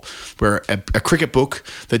goal. Where a cricket book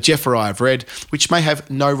that Jeff or I have read, which may have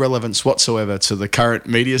no relevance whatsoever to the current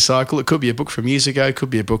media cycle. It could be a book from years ago. It could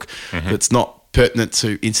be a book that's not pertinent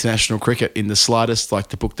to international cricket in the slightest, like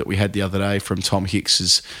the book that we had the other day from Tom Hicks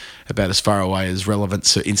is about as far away as relevant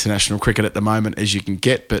to international cricket at the moment as you can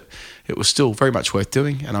get, but it was still very much worth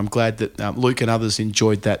doing, and I'm glad that Luke and others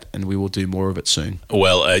enjoyed that, and we will do more of it soon.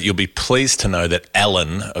 Well, you'll be pleased to know that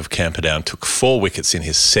Allen of Camperdown took 4 wickets in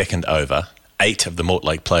his second over, 8 of the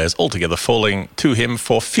Mortlake players altogether falling to him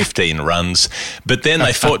for 15 runs. But then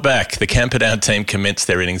they fought back. The Camperdown team commenced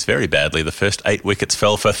their innings very badly. The first 8 wickets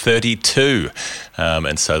fell for 32.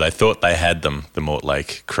 And so they thought they had them, the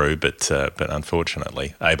Mortlake crew, but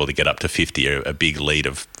unfortunately able to get up to 50, a big lead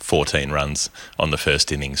of 14 runs on the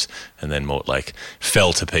first innings. And then Mortlake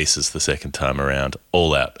fell to pieces the second time around,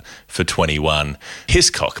 all out for 21.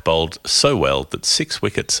 Hiscock bowled so well that 6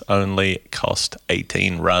 wickets only cost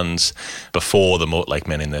 18 runs before the Mortlake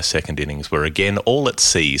men in their second innings were again all at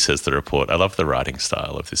sea, says the report. I love the writing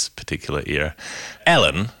style of this particular era.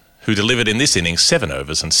 Allen, who delivered in this innings 7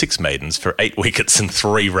 overs and 6 maidens for 8 wickets and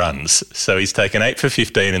 3 runs. So he's taken 8 for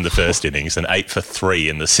 15 in the first innings and 8 for 3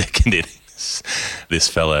 in the second innings. This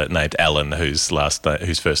fella named Allen, whose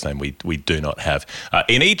first name we do not have.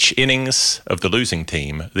 In each innings of the losing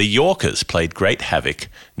team, the Yorkers played great havoc,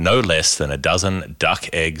 no less than a dozen duck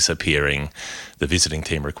eggs appearing. The visiting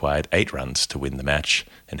team required 8 runs to win the match,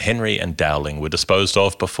 and Henry and Dowling were disposed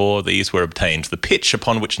of before these were obtained. The pitch,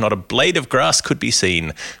 upon which not a blade of grass could be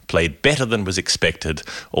seen, played better than was expected,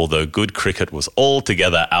 although good cricket was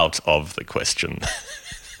altogether out of the question.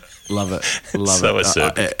 Love it. So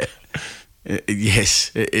assertive.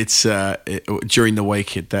 Yes, it's during the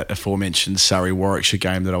week at that aforementioned Surrey-Warwickshire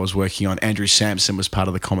game that I was working on, Andrew Sampson was part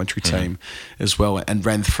of the commentary team as well and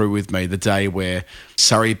ran through with me the day where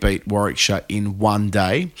Surrey beat Warwickshire in one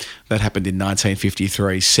day. That happened in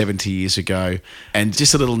 1953, 70 years ago. And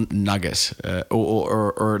just a little nugget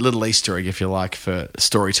or a little Easter egg, if you like, for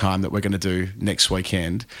story time that we're going to do next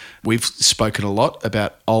weekend. We've spoken a lot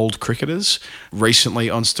about old cricketers recently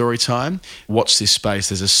on story time. Watch this space.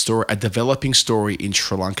 There's a developing story in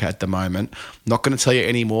Sri Lanka at the moment. Not going to tell you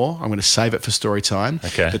any more. I'm going to save it for story time.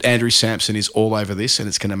 Okay. But Andrew Sampson is all over this, and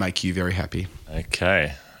it's going to make you very happy.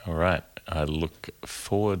 Okay. All right. I look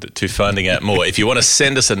forward to finding out more. If you want to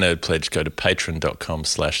send us a nerd pledge, go to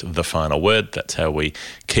patreon.com/thefinalword. That's how we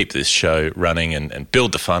keep this show running and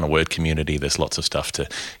build the Final Word community. There's lots of stuff to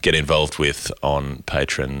get involved with on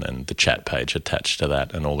Patreon and the chat page attached to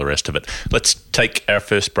that and all the rest of it. Let's take our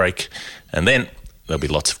first break, and then there'll be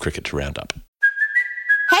lots of cricket to round up.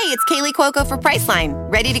 Hey, it's Kaylee Cuoco for Priceline.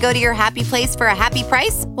 Ready to go to your happy place for a happy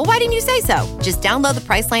price? Well, why didn't you say so? Just download the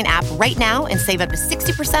Priceline app right now and save up to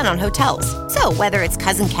 60% on hotels. So whether it's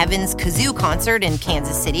Cousin Kevin's Kazoo Concert in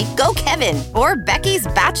Kansas City, go Kevin, or Becky's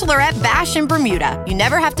Bachelorette Bash in Bermuda, you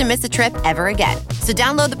never have to miss a trip ever again. So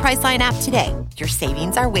download the Priceline app today. Your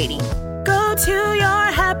savings are waiting. Go to your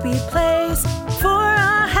happy place for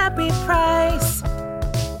a happy price.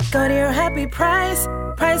 Go to your happy price,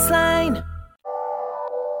 Priceline.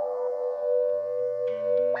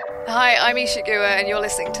 Hi, I'm Isha Gua, and you're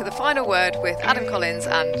listening to The Final Word with Adam Collins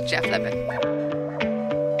and Jeff Lemon.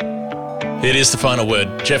 It is The Final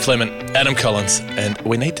Word. Jeff Lemon, Adam Collins, and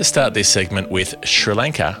we need to start this segment with Sri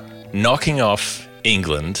Lanka knocking off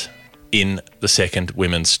England in the second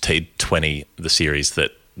women's T20, the series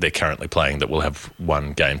that they're currently playing, that will have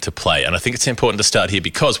one game to play. And I think it's important to start here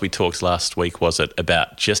because we talked last week, was it,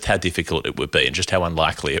 about just how difficult it would be and just how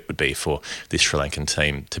unlikely it would be for this Sri Lankan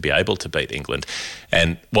team to be able to beat England.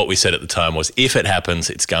 And what we said at the time was, if it happens,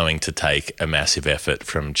 it's going to take a massive effort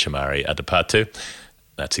from Chamari Adipatu.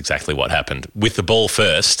 That's exactly what happened. With the ball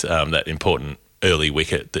first, that important early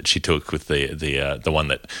wicket that she took with the one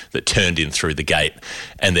that turned in through the gate,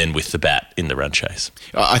 and then with the bat in the run chase.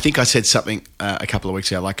 I think I said something a couple of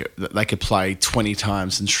weeks ago, like they could play 20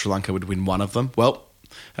 times and Sri Lanka would win one of them. Well,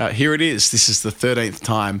 here it is. This is the 13th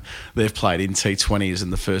time they've played in T20s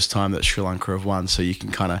and the first time that Sri Lanka have won, so you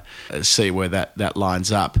can kind of see where that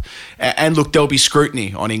lines up. And look, there'll be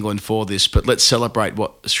scrutiny on England for this, but let's celebrate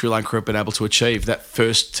what Sri Lanka have been able to achieve. That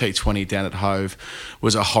first T20 down at Hove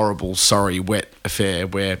was a horrible, sorry, wet affair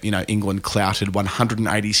where, England clouted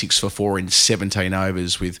 186 for 4 in 17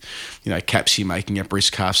 overs with, Capsey making a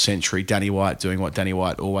brisk half century, Danny White doing what Danny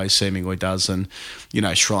White always seemingly does, and,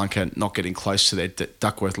 Sri Lanka not getting close to their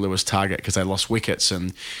Duckworth-Lewis target because they lost wickets.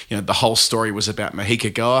 And, the whole story was about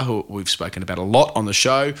Mahika Goa, who we've spoken about a lot on the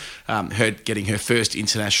show, her getting her first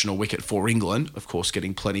international wicket for England, of course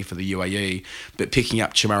getting plenty for the UAE, but picking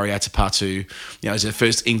up Chamari Atapatu, as her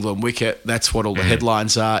first England wicket. That's what all the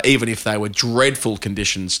headlines are. Even if they were dreadful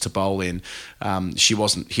conditions to bowl in, she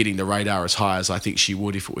wasn't hitting the radar as high as I think she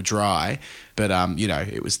would if it were dry. But,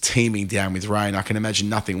 it was teeming down with rain. I can imagine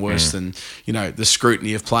nothing worse than, the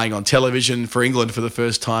scrutiny of playing on television for England for the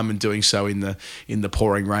first time and doing so in the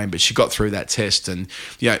pouring rain. But she got through that test. And,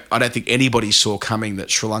 I don't think anybody saw coming that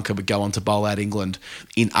Sri Lanka would go on to bowl out England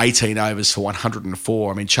in 18 overs for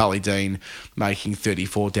 104. I mean, Charlie Dean making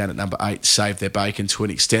 34 down at number 8 saved their bacon to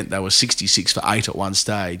an extent. They were 66 for 8 at one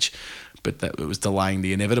stage. But that it was delaying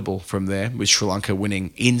the inevitable from there, with Sri Lanka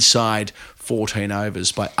winning inside 14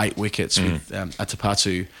 overs by 8 wickets with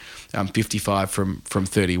Atapatu 55 from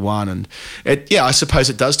 31. And I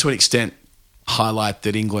suppose it does to an extent highlight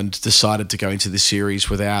that England decided to go into the series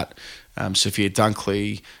without Sophia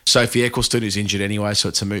Dunkley, Sophie Eccleston, who's injured anyway, so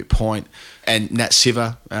it's a moot point, and Nat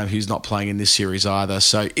Siva, who's not playing in this series either.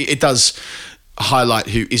 So it does highlight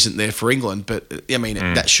who isn't there for England, but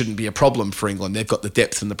that shouldn't be a problem for England. They've got the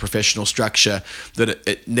depth and the professional structure that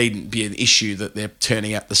it needn't be an issue that they're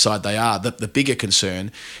turning out the side they are. The bigger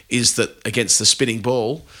concern is that against the spinning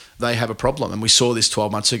ball, they have a problem. And we saw this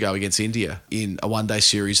 12 months ago against India in a one-day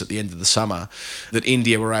series at the end of the summer, that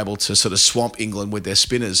India were able to sort of swamp England with their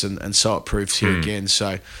spinners, and so it proves here again.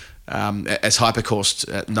 So as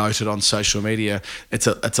Hypercourse noted on social media, it's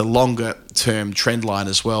a longer term trend line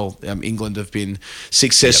as well. England have been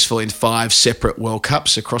successful in 5 separate World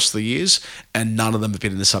Cups across the years, and none of them have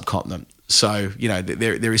been in the subcontinent. So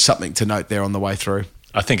there is something to note there on the way through.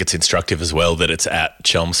 I think it's instructive as well that it's at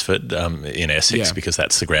Chelmsford in Essex, because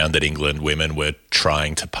that's the ground that England women were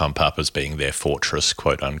trying to pump up as being their fortress,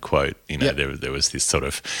 quote unquote. There was this sort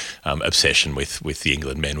of obsession with the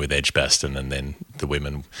England men with Edgbaston, and then the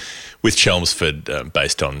women with Chelmsford,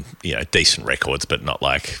 based on decent records, but not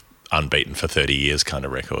like unbeaten for 30 years kind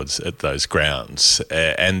of records at those grounds.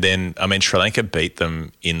 And then, Sri Lanka beat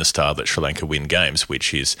them in the style that Sri Lanka win games,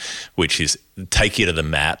 which is take you to the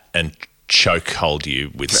mat and choke hold you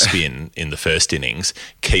with spin in the first innings,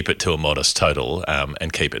 keep it to a modest total,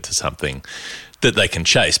 and keep it to something that they can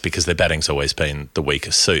chase, because their batting's always been the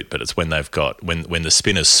weakest suit. But it's when they've got when the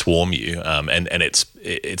spinners swarm you, and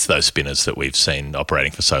it's those spinners that we've seen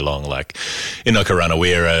operating for so long, like Inoka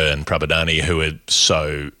Ranawira and Prabhadani, who are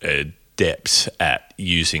so adept at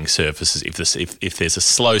using surfaces. If there's a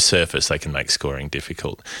slow surface, they can make scoring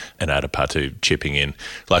difficult. And Adipatu chipping in,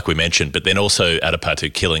 like we mentioned, but then also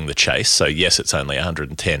Adipatu killing the chase. So yes, it's only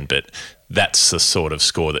 110, but that's the sort of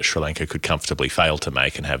score that Sri Lanka could comfortably fail to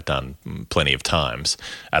make, and have done plenty of times.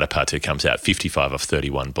 Adipatu comes out 55 off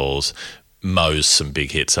 31 balls, mows some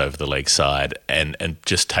big hits over the leg side and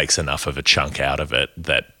just takes enough of a chunk out of it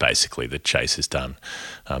that basically the chase is done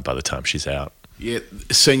by the time she's out. Yeah,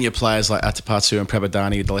 senior players like Atapatsu and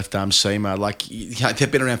Prabodani, the left-arm seamer,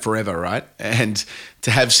 they've been around forever, right? And to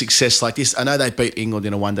have success like this, I know they beat England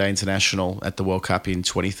in a one-day international at the World Cup in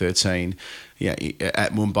 2013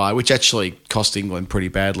 at Mumbai, which actually cost England pretty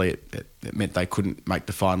badly. It meant they couldn't make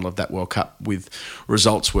the final of that World Cup with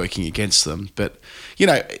results working against them. But,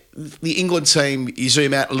 the England team, you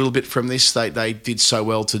zoom out a little bit from this, they did so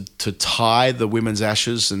well to tie the women's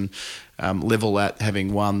Ashes and level at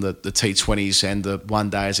having won the T20s and the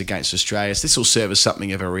one days against Australia. So this will serve as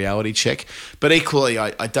something of a reality check. But equally,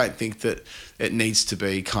 I don't think that it needs to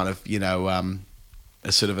be kind of,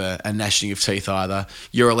 a sort of a gnashing of teeth either.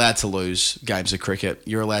 You're allowed to lose games of cricket.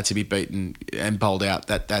 You're allowed to be beaten and bowled out.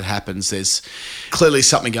 That happens. There's clearly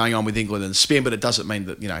something going on with England and spin, but it doesn't mean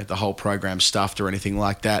that, the whole program's stuffed or anything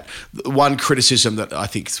like that. One criticism that I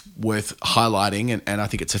think is worth highlighting, and I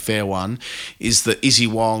think it's a fair one, is that Izzy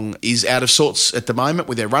Wong is out of sorts at the moment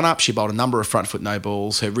with her run-up. She bowled a number of front foot no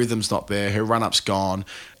balls. Her rhythm's not there. Her run-up's gone.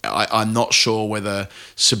 I'm not sure whether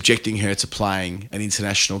subjecting her to playing an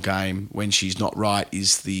international game when she's not right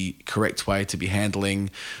is the correct way to be handling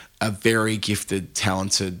a very gifted,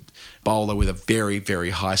 talented bowler with a very, very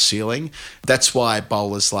high ceiling. That's why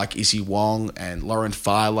bowlers like Izzy Wong and Lauren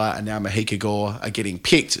Filer and now Mahika Gore are getting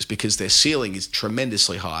picked, is because their ceiling is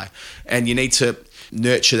tremendously high. And you need to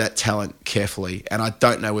nurture that talent carefully. And I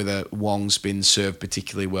don't know whether Wong's been served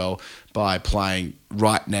particularly well by playing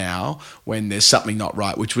right now when there's something not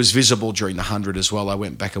right, which was visible during the 100 as well. I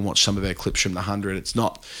went back and watched some of her clips from the 100. It's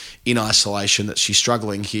not in isolation that she's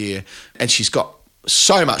struggling here. And she's got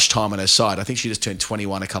so much time on her side. I think she just turned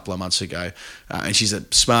 21 a couple of months ago. And she's a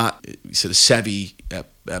smart, sort of savvy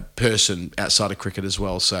person outside of cricket as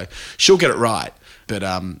well. So she'll get it right. But,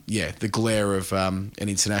 the glare of an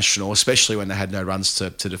international, especially when they had no runs to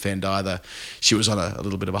defend either, she was on a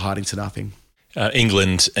little bit of a hiding to nothing.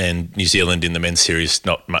 England and New Zealand in the men's series,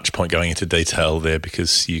 not much point going into detail there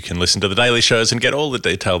because you can listen to the daily shows and get all the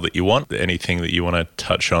detail that you want. Anything that you want to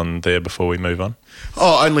touch on there before we move on?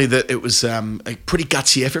 Oh, only that it was a pretty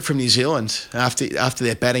gutsy effort from New Zealand after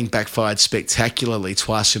their batting backfired spectacularly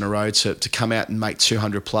twice in a row to come out and make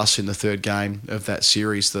 200 plus in the third game of that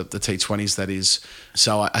series, the T20s that is.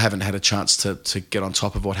 So I haven't had a chance to get on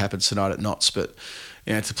top of what happened tonight at Notts, but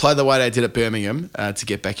to play the way they did at Birmingham, to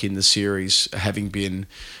get back in the series, having been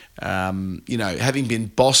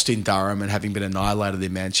bossed in Durham and having been annihilated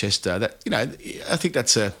in Manchester, I think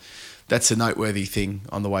that's a noteworthy thing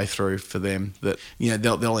on the way through for them. That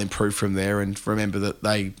they'll improve from there. And remember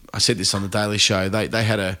that I said this on the Daily Show, they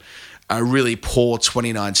had a really poor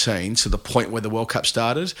 2019 to the point where the World Cup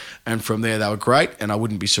started, and from there they were great. And I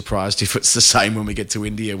wouldn't be surprised if it's the same when we get to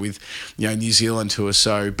India with New Zealand, who are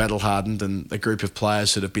so battle hardened, and a group of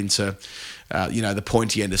players that have been to the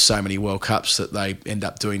pointy end of so many World Cups that they end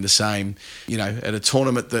up doing the same at a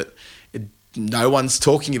tournament that no one's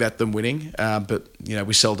talking about them winning, but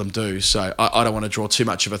we seldom do. So I don't want to draw too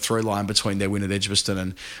much of a through line between their win at Edgbaston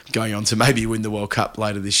and going on to maybe win the World Cup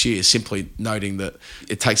later this year. Simply noting that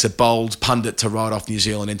it takes a bold pundit to write off New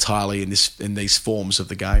Zealand entirely in these forms of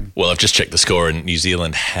the game. Well, I've just checked the score, and New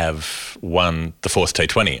Zealand have won the fourth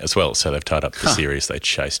T20 as well, so they've tied up the series. They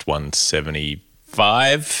chased 175.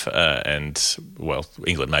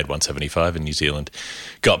 England made 175 and New Zealand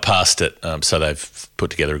got past it, so they've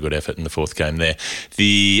put together a good effort in the fourth game there.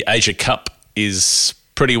 The Asia Cup is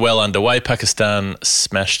pretty well underway. Pakistan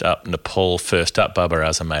smashed up Nepal first up. Babar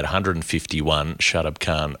Azam made 151, Shadab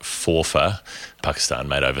Khan 4 for. Pakistan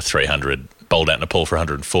made over 300, bowled out Nepal for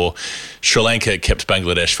 104. Sri Lanka kept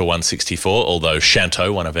Bangladesh for 164, although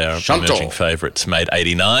Shanto, one of our emerging favourites, made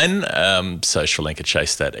 89. So Sri Lanka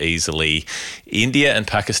chased that easily. India and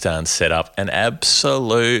Pakistan set up an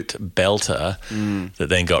absolute belter that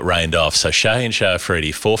then got rained off. So Shaheen Shah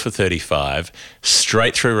Afridi, 4 for 35,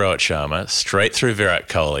 straight through Rohit Sharma, straight through Virat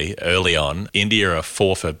Kohli early on. India are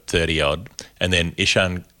 4 for 30-odd. And then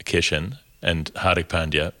Ishan Kishan and Hardik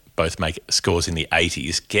Pandya both make scores in the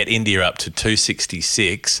 80s, get India up to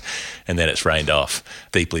 266, and then it's rained off.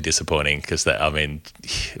 Deeply disappointing because,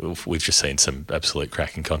 we've just seen some absolute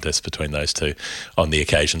cracking contests between those two on the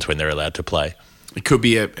occasions when they're allowed to play. It could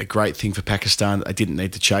be a great thing for Pakistan. They didn't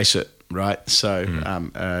need to chase it, right? So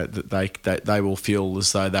they will feel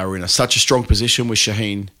as though they were in such a strong position with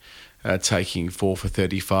Shaheen taking 4 for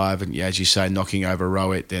 35 and, as you say, knocking over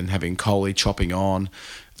Rohit, then having Kohli chopping on.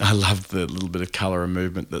 I loved the little bit of colour and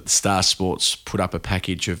movement that Star Sports put up a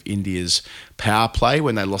package of India's power play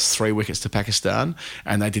when they lost 3 wickets to Pakistan,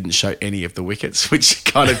 and they didn't show any of the wickets, which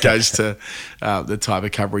kind of goes to the type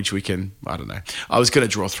of coverage we can, I don't know. I was going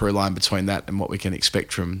to draw a through line between that and what we can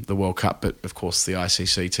expect from the World Cup, but of course the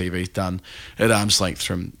ICC TV is done at arm's length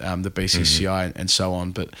from the BCCI and so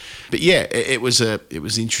on. But yeah, it was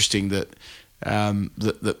interesting that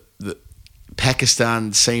that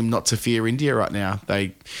Pakistan seem not to fear India right now.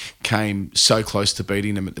 They came so close to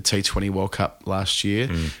beating them at the T20 World Cup last year.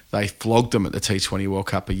 They flogged them at the T20 World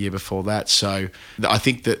Cup a year before that. So I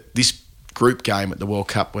think that this group game at the World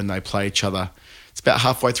Cup, when they play each other, it's about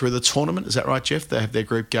halfway through the tournament. Is that right, Jeff? They have their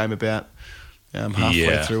group game about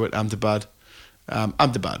halfway through at Ahmedabad.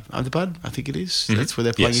 Ahmedabad, I think it is. That's where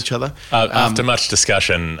they're playing each other. After much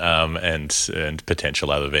discussion and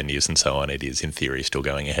potential other venues and so on, it is in theory still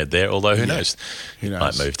going ahead there. Although who knows? It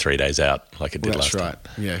might move 3 days out like it did last time.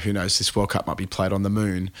 That's right. Yeah, who knows? This World Cup might be played on the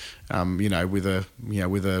moon. With a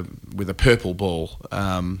purple ball.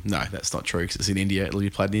 No, that's not true because it's in India. It'll be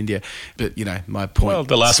played in India. But my point. Well,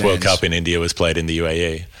 the last World Cup in India was played in the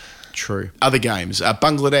UAE. True. Other games.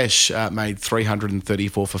 Bangladesh made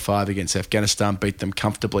 334 for 5 against Afghanistan, beat them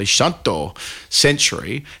comfortably. Shantor,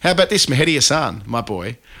 century. How about this? Mehdi Hassan, my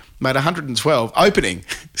boy, made 112 opening.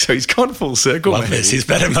 So he's gone full circle. Love this. He's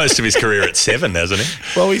spent most of his career at 7, hasn't he?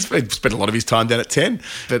 Well, he's spent a lot of his time down at 10.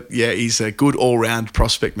 But yeah, he's a good all-round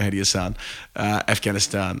prospect, Mehdi Hassan.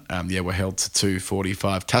 Afghanistan, were held to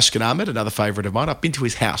 245. Tashkent Ahmed, another favourite of mine. I've been to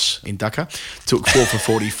his house in Dhaka. Took 4 for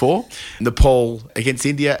 44. Nepal against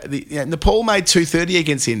India. Nepal made 230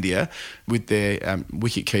 against India with their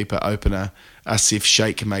wicketkeeper opener Asif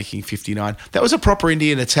Sheikh making 59. That was a proper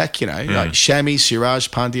Indian attack, like Shami, Siraj,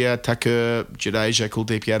 Pandya, Thakur, Jadeja,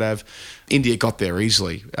 Kuldeep Yadav. India got there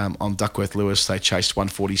easily. On Duckworth Lewis, they chased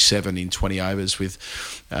 147 in 20 overs with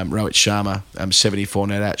Rohit Sharma, 74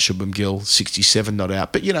 not out, Shubham Gill, 67 not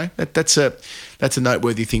out. But, that's a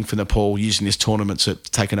noteworthy thing for Nepal using this tournament to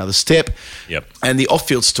take another step. Yep. And the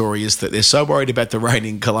off-field story is that they're so worried about the rain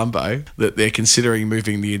in Colombo that they're considering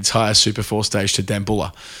moving the entire Super 4 stage to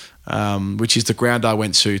Dambulla, which is the ground I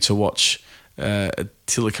went to watch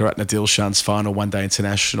Tilakaratne Dilshan's final one-day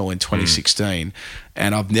international in 2016,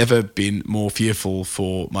 and I've never been more fearful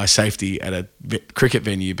for my safety at a cricket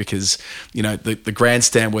venue because, the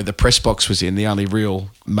grandstand where the press box was in, the only real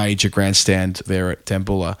major grandstand there at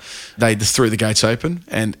Dambulla, they just threw the gates open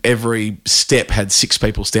and every step had 6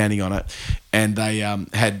 people standing on it, and they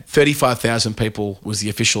had 35,000 people was the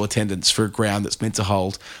official attendance for a ground that's meant to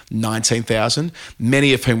hold 19,000,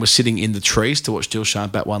 many of whom were sitting in the trees to watch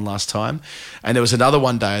Dilshan bat one last time. And there was another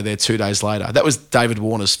one-day there 2 days later. That was David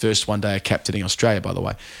Warner's first one-day captaining Australia, by the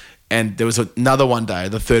way. And there was another one-day,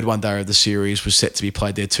 the third one-day of the series was set to be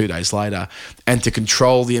played there 2 days later. And to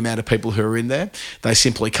control the amount of people who were in there, they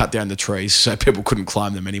simply cut down the trees so people couldn't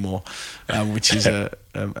climb them anymore, which is a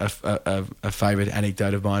favourite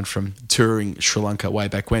anecdote of mine from touring Sri Lanka way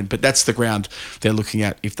back when. But that's the ground they're looking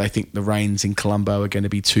at if they think the rains in Colombo are going to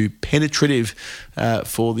be too penetrative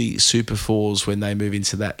for the Super 4s when they move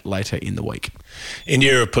into that later in the week.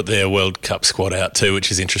 India have put their World Cup squad out too, which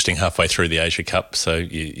is interesting, halfway through the Asia Cup, so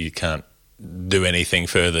you can't do anything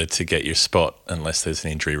further to get your spot unless there's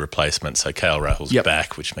an injury replacement. So KL Rahul's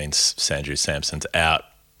back, which means Sanju Samson's out.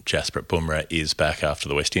 Jasprit Bumrah is back after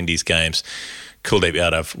the West Indies games. Kuldeep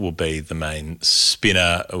Yadav will be the main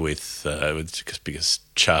spinner because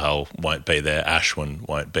Chahal won't be there, Ashwin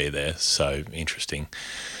won't be there. So interesting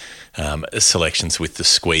selections with the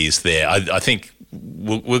squeeze there. I think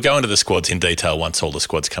we'll go into the squads in detail once all the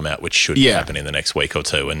squads come out, which should happen in the next week or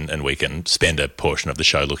two, and we can spend a portion of the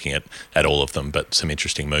show looking at all of them. But some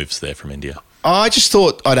interesting moves there from India. I just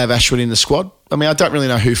thought I'd have Ashwin in the squad. I mean, I don't really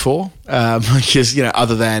know who for, because,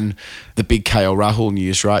 other than the big KL Rahul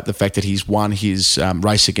news, right? The fact that he's won his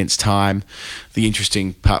race against time. The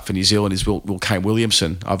interesting part for New Zealand is Will Kane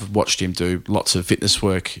Williamson. I've watched him do lots of fitness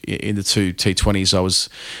work in the 2 T20s I was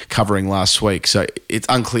covering last week. So it's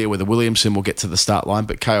unclear whether Williamson will get to the start line,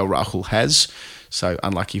 but KL Rahul has. So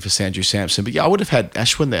unlucky for Sanju Samson. But yeah, I would have had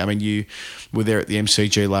Ashwin there. I mean, you were there at the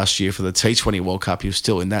MCG last year for the T20 World Cup. He was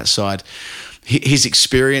still in that side. His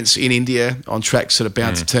experience in India on tracks that are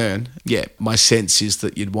bound to turn, my sense is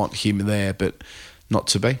that you'd want him there, but not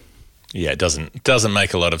to be. Yeah, it doesn't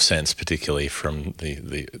make a lot of sense, particularly from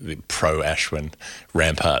the pro Ashwin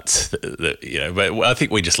ramparts. But I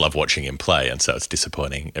think we just love watching him play, and so it's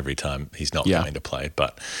disappointing every time he's not going to play.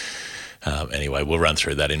 But anyway, we'll run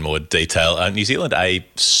through that in more detail. New Zealand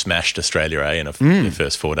smashed Australia in their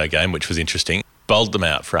first 4-day game, which was interesting. bowled them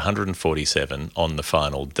out for 147 on the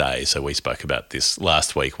final day. So we spoke about this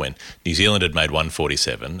last week when New Zealand had made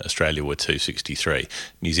 147, Australia were 263.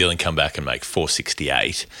 New Zealand come back and make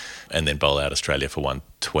 468 and then bowl out Australia for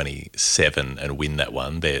 127 and win that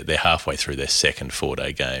one. They're halfway through their second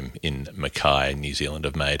 4-day game in Mackay. New Zealand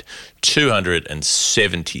have made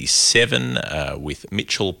 277 with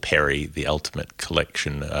Mitchell Perry, the ultimate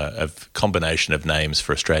collection of combination of names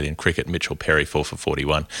for Australian cricket. Mitchell Perry 4 for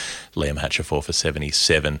 41, Liam Hatcher 4 for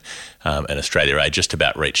 77, and Australia A just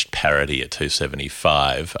about reached parity at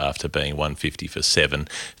 275 after being 150 for 7.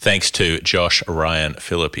 Thanks to Josh Ryan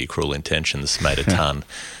Philippi, Cruel Intentions made a ton.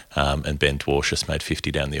 And Ben Dwarshuis made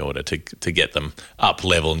 50 down the order to get them up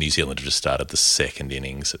level. New Zealand have just started the second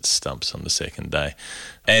innings at stumps on the second day.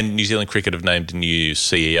 And New Zealand Cricket have named a new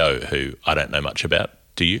CEO who I don't know much about.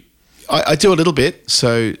 Do you? I do a little bit.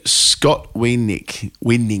 So Scott Winnick,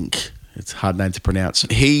 it's a hard name to pronounce.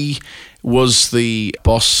 He was the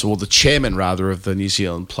boss, or the chairman rather, of the New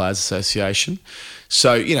Zealand Players Association.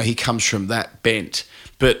 So, he comes from that bent.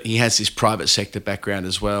 But he has this private sector background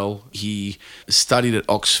as well. He studied at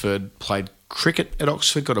Oxford, played cricket at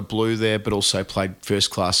Oxford, got a blue there, but also played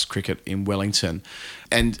first-class cricket in Wellington.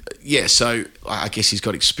 And, so I guess he's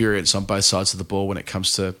got experience on both sides of the ball when it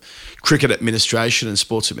comes to cricket administration and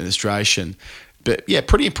sports administration. But,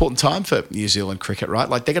 pretty important time for New Zealand cricket, right?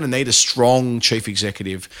 Like, they're going to need a strong chief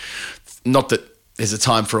executive. Not that there's a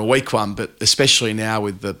time for a weak one, but especially now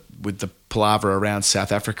with the palaver around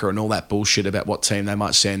South Africa and all that bullshit about what team they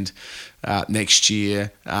might send next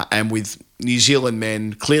year, and with New Zealand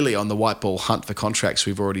men clearly on the white ball hunt for contracts.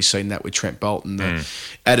 We've already seen that with Trent Bolt and the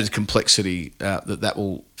added complexity that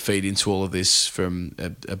will feed into all of this from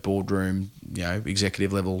a boardroom,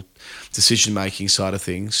 executive level decision making side of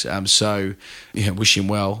things. Wish him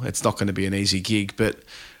well. It's not going to be an easy gig, but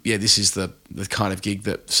this is the kind of gig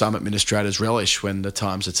that some administrators relish when the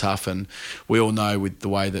times are tough. And we all know with the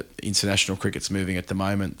way that international cricket's moving at the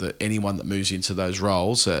moment that anyone that moves into those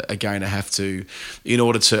roles are going to have to, in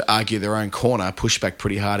order to argue their own corner, push back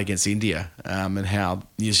pretty hard against India. And how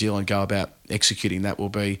New Zealand go about executing that will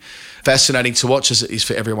be fascinating to watch, as it is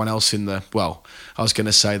for everyone else in the, I was going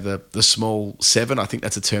to say the small seven. I think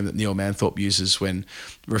that's a term that Neil Manthorpe uses when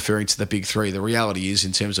referring to the big three. The reality is,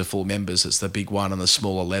 in terms of full members, it's the big one and the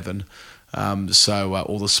small 11. Or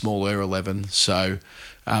the smaller 11. So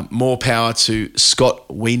more power to Scott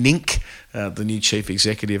Winnick, the new chief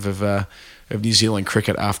executive of New Zealand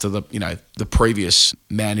cricket, after the previous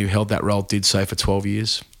man who held that role did so for 12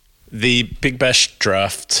 years. The Big Bash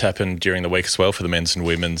draft happened during the week as well for the men's and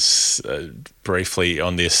women's. Briefly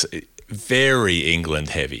on this, very England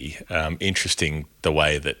heavy. Interesting the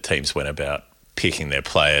way that teams went about picking their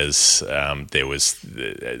players. There was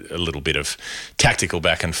a little bit of tactical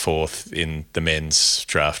back and forth in the men's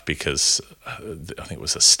draft because I think it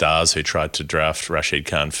was the Stars who tried to draft Rashid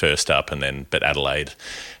Khan first up, but Adelaide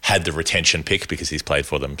had the retention pick because he's played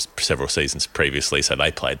for them several seasons previously, so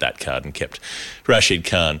they played that card and kept Rashid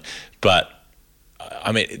Khan. But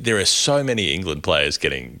I mean, there are so many England players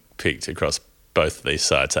getting picked across both of these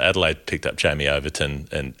sides. So Adelaide picked up Jamie Overton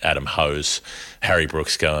and Adam Hose. Harry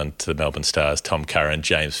Brooks going to the Melbourne Stars, Tom Curran,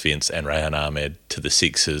 James Vince and Rehan Ahmed to the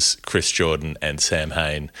Sixers, Chris Jordan and Sam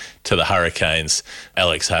Hain to the Hurricanes,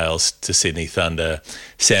 Alex Hales to Sydney Thunder,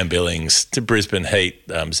 Sam Billings to Brisbane Heat,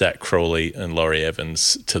 Zach Crawley and Laurie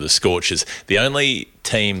Evans to the Scorchers. The only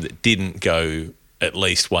team that didn't go at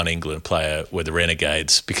least one England player were the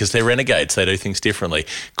Renegades, because they're Renegades. They do things differently.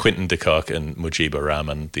 Quinton de Kock and Mujibur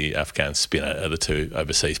Rahman, the Afghan spinner, are the two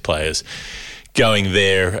overseas players going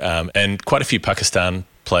there. And quite a few Pakistan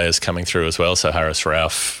players coming through as well. So Haris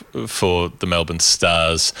Rauf for the Melbourne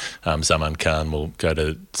Stars. Zaman Khan will go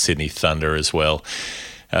to Sydney Thunder as well.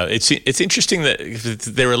 It's interesting that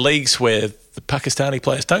there are leagues where the Pakistani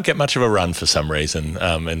players don't get much of a run for some reason,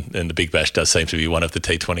 and the Big Bash does seem to be one of the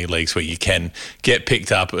T20 leagues where you can get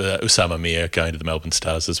picked up. Usama Mir going to the Melbourne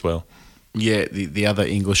Stars as well. Yeah, the other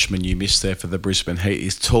Englishman you missed there for the Brisbane Heat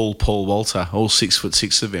is tall Paul Walter, all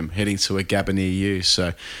 6'6" of him, heading to a Gabonese U.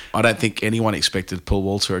 So I don't think anyone expected Paul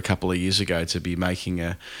Walter a couple of years ago to be making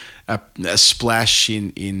a splash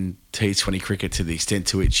in T20 cricket to the extent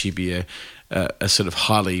to which he'd be a sort of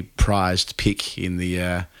highly prized pick in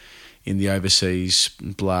the overseas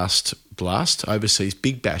overseas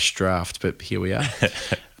Big Bash draft. But here we are.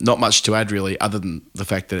 Not much to add really, other than the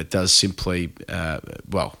fact that it does simply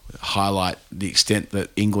highlight the extent that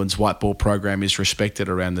England's white ball program is respected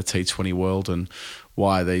around the T20 world and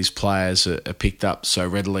why these players are picked up so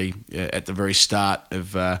readily at the very start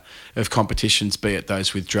of competitions, be it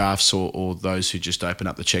those with drafts or those who just open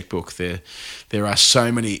up the checkbook. There are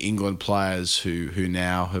so many England players who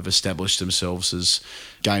now have established themselves as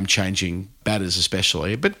game-changing batters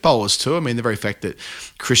especially, but bowlers too. I mean, the very fact that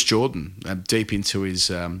Chris Jordan, deep into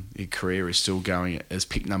his career, is still going as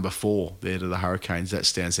pick number 4 there to the Hurricanes, that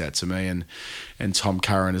stands out to me. And Tom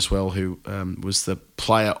Curran as well, who was the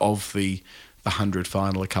player of the 100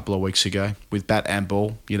 final a couple of weeks ago with bat and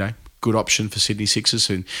ball, good option for Sydney Sixers,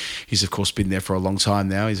 and he's of course been there for a long time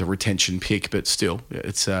now. He's a retention pick, but still,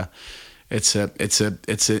 it's an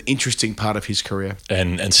interesting part of his career.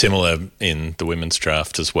 And similar in the women's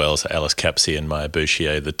draft as well. So Alice Capsey and Maya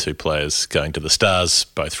Bouchier, the 2 players going to the Stars,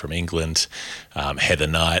 both from England. Heather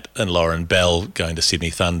Knight and Lauren Bell going to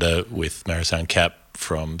Sydney Thunder with Marizanne Kapp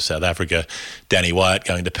from South Africa. Danny Wyatt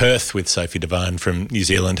going to Perth with Sophie Devine from New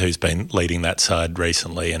Zealand, who's been leading that side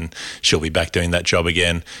recently, and she'll be back doing that job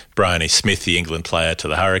again. Bryony Smith, the England player, to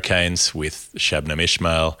the Hurricanes with Shabnam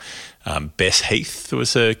Ismail. Bess Heath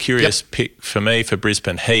was a curious pick for me for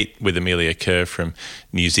Brisbane Heat with Amelia Kerr from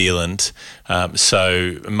New Zealand.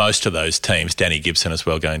 So most of those teams, Danny Gibson as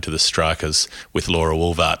well going to the Strikers with Laura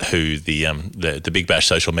Woolvart, who the Big Bash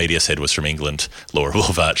social media said was from England. Laura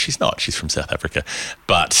Woolvart, she's not, she's from South Africa.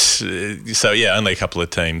 But so yeah, only a couple of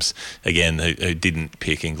teams again who didn't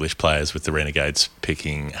pick English players, with the Renegades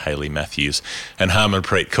picking Hayley Matthews and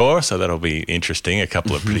Harmanpreet Kaur. So that'll be interesting. A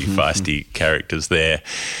couple of pretty feisty characters there.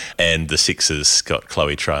 And the Sixers got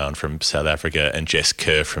Chloe Tryon from South Africa and Jess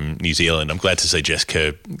Kerr from New Zealand. I'm glad to see Jess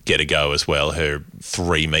Kerr get a go as well. Her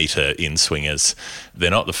 3-metre in-swingers, they're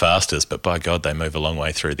not the fastest, but by God, they move a long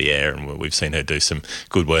way through the air, and we've seen her do some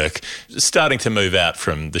good work. Starting to move out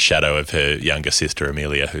from the shadow of her younger sister,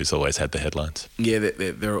 Amelia, who's always had the headlines. Yeah,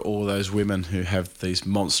 there are all those women who have these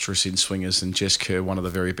monstrous in-swingers, and Jess Kerr, one of the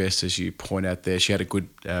very best, as you point out there. She had a good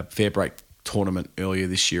fair break tournament earlier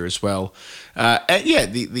this year as well. And yeah,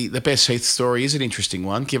 the Bess Heath story is an interesting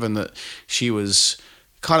one, given that she was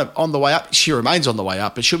kind of on the way up. She remains on the way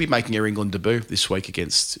up, but she'll be making her England debut this week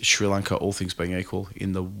against Sri Lanka, all things being equal,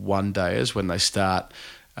 in the one-dayers when they start.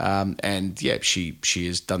 And yeah, she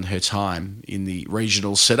has done her time in the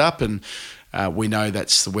regional setup, and we know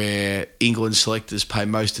that's where England selectors pay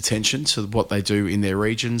most attention to what they do in their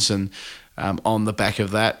regions. And on the back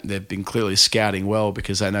of that, they've been clearly scouting well,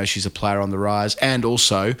 because they know she's a player on the rise, and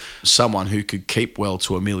also someone who could keep well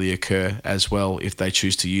to Amelia Kerr as well if they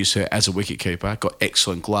choose to use her as a wicketkeeper. Got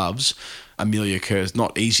excellent gloves. Amelia Kerr is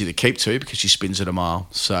not easy to keep to because she spins at a mile.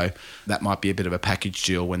 So that might be a bit of a package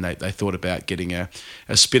deal when they thought about getting a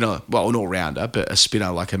spinner, well, an all-rounder, but a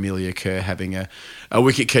spinner like Amelia Kerr, having a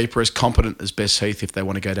wicketkeeper as competent as Bess Heath if they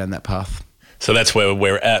want to go down that path. So that's where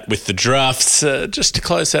we're at with the drafts. Just to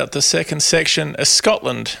close out the second section, a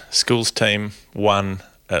Scotland schools team won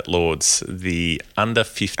at Lords, the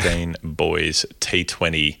under-15 boys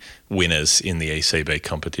T20 winners in the ECB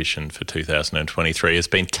competition for 2023 has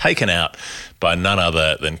been taken out by none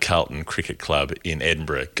other than Carlton Cricket Club in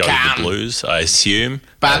Edinburgh. Go the Blues, I assume.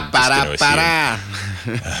 Nice.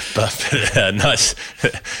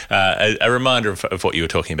 A reminder of what you were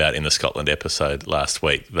talking about in the Scotland episode last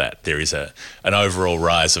week, that there is an overall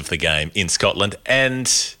rise of the game in Scotland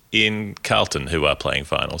and in Carlton, who are playing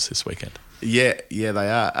finals this weekend. Yeah, they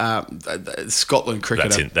are. Scotland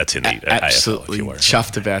cricket that's in the absolutely AFL,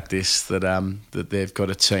 chuffed about this, that they've got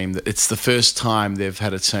a team that it's the first time they've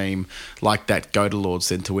had a team like that go to Lords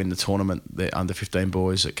then to win the tournament. The under 15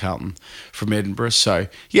 boys at Carlton from Edinburgh. So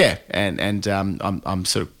yeah, and I'm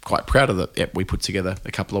sort of quite proud of the we put together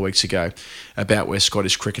a couple of weeks ago about where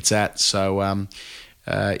Scottish cricket's at. So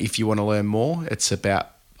if you want to learn more, it's about,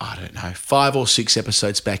 I don't know, 5 or 6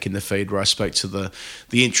 episodes back in the feed where I spoke to the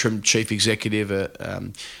interim chief executive,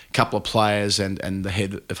 a couple of players and the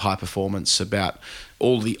head of high performance about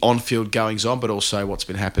all the on-field goings-on, but also what's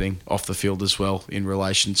been happening off the field as well in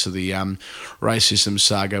relation to the racism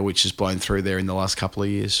saga which has blown through there in the last couple of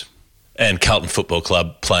years. And Carlton Football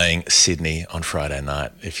Club playing Sydney on Friday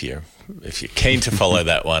night. If you're keen to follow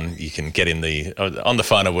that one, you can get on the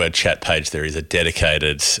Final Word chat page. There is a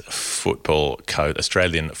dedicated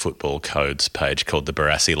Australian football codes page called the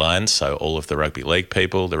Barassi Lines. So all of the rugby league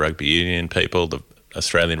people, the rugby union people, the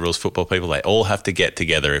Australian rules football people, they all have to get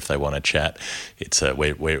together if they want to chat. It's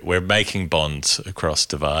we're making bonds across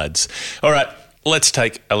divides. All right, let's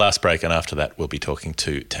take a last break, and after that, we'll be talking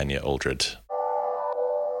to Tanya Aldred.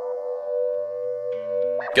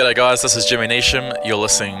 G'day guys, this is Jimmy Neesham. You're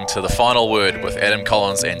listening to The Final Word with Adam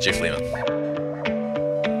Collins and Jeff Lemon.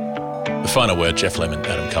 The final word, Jeff Lemon,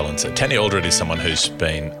 Adam Collins. Tanya Aldred is someone who's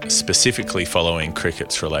been specifically following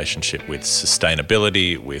cricket's relationship with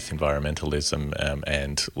sustainability, with environmentalism,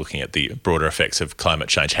 and looking at the broader effects of climate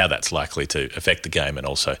change, how that's likely to affect the game and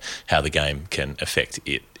also how the game can affect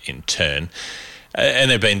it in turn. And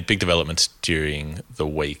there have been big developments during the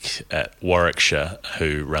week at Warwickshire,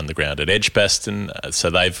 who run the ground at Edgbaston. So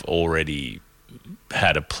they've already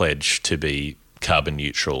had a pledge to be carbon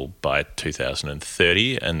neutral by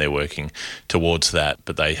 2030, and they're working towards that.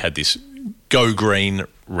 But they had this Go Green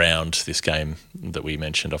round, this game that we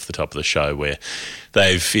mentioned off the top of the show, where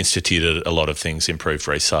they've instituted a lot of things, improved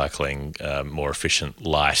recycling, more efficient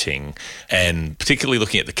lighting, and particularly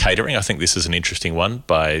looking at the catering. I think this is an interesting one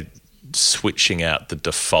by switching out the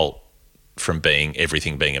default from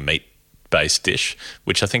everything being a meat-based dish,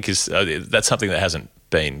 which I think is that's something that hasn't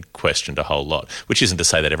been questioned a whole lot, which isn't to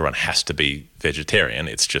say that everyone has to be vegetarian.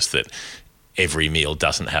 It's just that every meal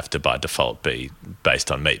doesn't have to by default be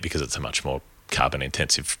based on meat, because it's a much more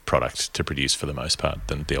carbon-intensive product to produce for the most part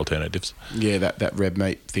than the alternatives. Yeah, that red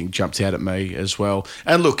meat thing jumped out at me as well.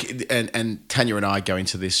 And look, and Tanya and I go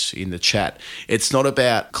into this in the chat, it's not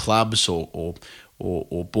about clubs or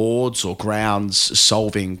boards or grounds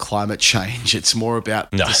solving climate change. It's more about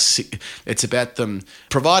it's about them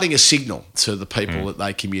providing a signal to the people that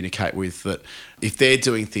they communicate with, that if they're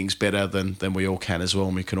doing things better, then we all can as well,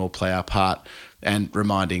 and we can all play our part, and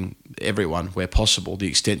reminding everyone where possible the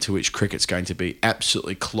extent to which cricket's going to be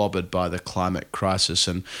absolutely clobbered by the climate crisis.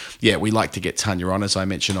 And yeah, we like to get Tanya on, as I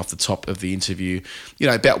mentioned off the top of the interview,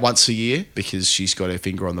 about once a year, because she's got her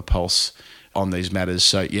finger on the pulse on these matters.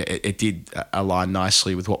 So yeah, it did align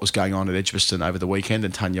nicely with what was going on at Edgbaston over the weekend,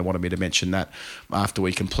 and Tanya wanted me to mention that after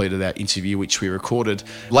we completed our interview, which we recorded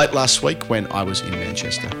late last week when I was in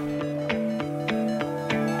Manchester.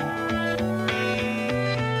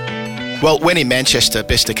 Well, when in Manchester,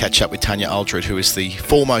 best to catch up with Tanya Aldred, who is the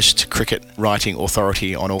foremost cricket writing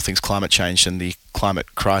authority on all things climate change and the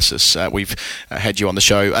climate crisis. We've had you on the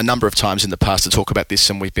show a number of times in the past to talk about this,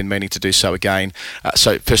 and we've been meaning to do so again.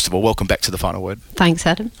 So first of all, welcome back to The Final Word. Thanks,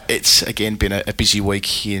 Adam. It's again been a busy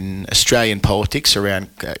week in Australian politics around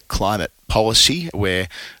climate policy, where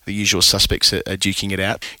the usual suspects are duking it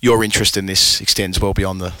out. Your interest in this extends well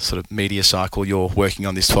beyond the sort of media cycle. You're working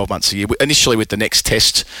on this 12 months a year, initially with the Next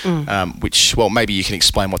Test, which, well, maybe you can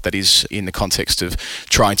explain what that is in the context of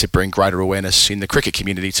trying to bring greater awareness in the cricket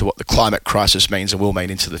community to what the climate crisis means and will mean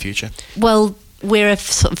into the future. Well, we're a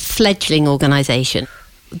sort of fledgling organisation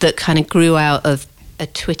that kind of grew out of a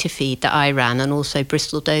Twitter feed that I ran, and also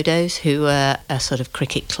Bristol Dodos, who are a sort of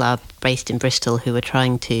cricket club based in Bristol who are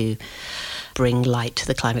trying to bring light to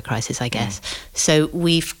the climate crisis, I guess. So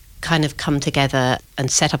we've kind of come together and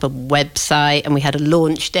set up a website, and we had a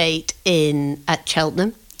launch date at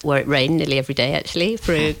Cheltenham, where it rained nearly every day actually,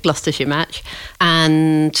 for a Gloucestershire match.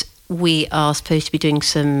 And we are supposed to be doing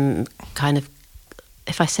some kind of,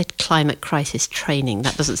 if I said climate crisis training,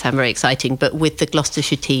 that doesn't sound very exciting, but with the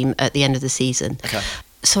Gloucestershire team at the end of the season. Okay.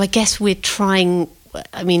 So I guess we're trying,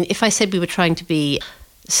 if I said we were trying to be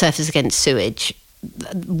surfers against sewage,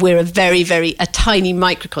 we're a tiny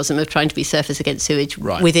microcosm of trying to be surfers against sewage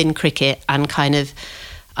within cricket, and kind of,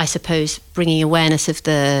 I suppose, bringing awareness of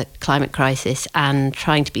the climate crisis and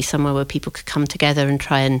trying to be somewhere where people could come together and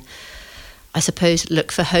try and, I suppose,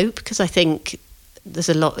 look for hope, because I think there's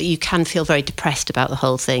a lot, you can feel very depressed about the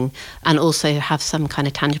whole thing, and also have some kind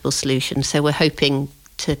of tangible solution. So we're hoping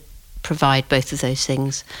to provide both of those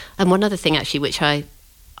things. And one other thing actually, which I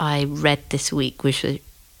read this week, which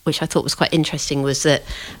I thought was quite interesting, was that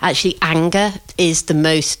actually anger is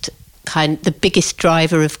the biggest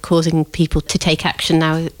driver of causing people to take action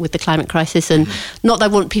now with the climate crisis. And not that I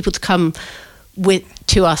want people to come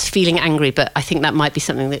to us feeling angry, but I think that might be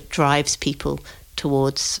something that drives people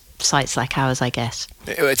towards sites like ours, I guess.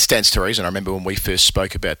 It stands to reason. I remember when we first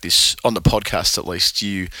spoke about this on the podcast, at least,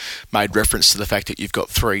 you made reference to the fact that you've got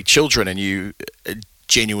 3 children, and you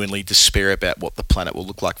genuinely despair about what the planet will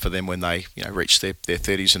look like for them when they reach their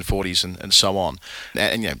 30s and 40s and so on.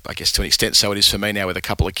 And I guess to an extent so it is for me now with a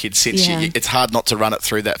couple of kids. Since it's hard not to run it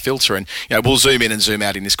through that filter. And we'll zoom in and zoom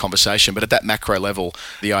out in this conversation, but at that macro level,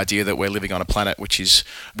 the idea that we're living on a planet which is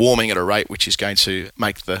warming at a rate which is going to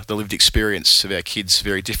make the lived experience of our kids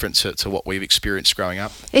very different to what we've experienced growing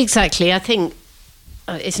up. Exactly. I think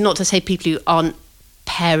it's not to say people who aren't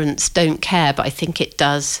parents don't care, but I think it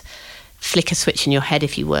does flick a switch in your head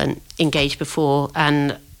if you weren't engaged before.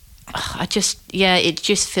 And it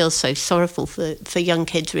just feels so sorrowful for young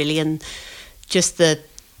kids, really, and just the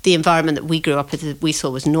environment that we grew up with, that we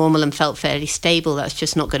saw was normal and felt fairly stable, that's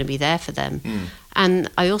just not going to be there for them. And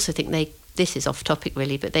I also think this is off topic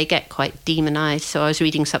really, but they get quite demonised. So I was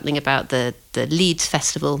reading something about the Leeds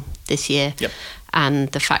Festival this year, and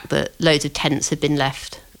the fact that loads of tents had been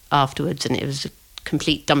left afterwards, and it was a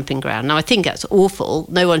complete dumping ground. Now I think that's awful.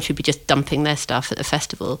 No one should be just dumping their stuff at the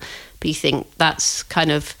festival, but you think that's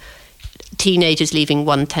kind of teenagers leaving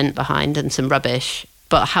one tent behind and some rubbish.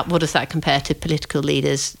 But what does that compare to political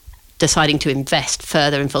leaders deciding to invest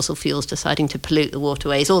further in fossil fuels, deciding to pollute the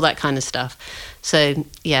waterways, all that kind of stuff? So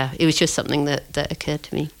yeah, it was just something that occurred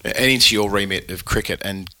to me. And into your remit of cricket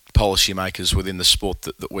and policymakers within the sport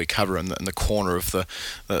that we cover, and the corner of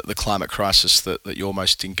the climate crisis that you're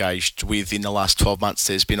most engaged with in the last 12 months,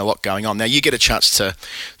 there's been a lot going on. Now you get a chance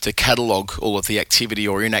to catalogue all of the activity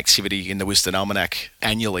or inactivity in the Wisden Almanac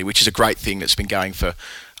annually, which is a great thing that's been going for,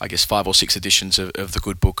 I guess, 5 or 6 editions of the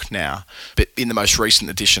good book now. But in the most recent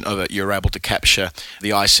edition of it, you're able to capture the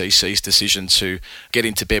ICC's decision to get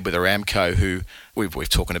into bed with Aramco, who we've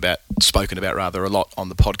spoken about a lot on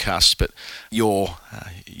the podcast. But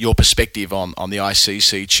your perspective on the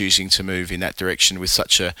ICC choosing to move in that direction with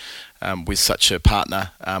such a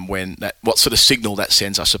partner, what sort of signal that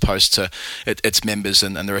sends, I suppose, to its members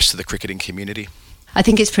and the rest of the cricketing community? I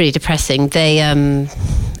think it's pretty depressing. They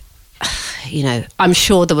I'm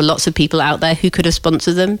sure there were lots of people out there who could have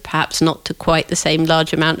sponsored them, perhaps not to quite the same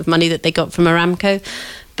large amount of money that they got from Aramco,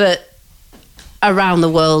 but around the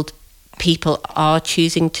world, people are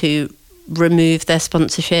choosing to remove their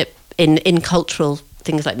sponsorship in cultural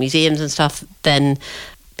things like museums and stuff. Then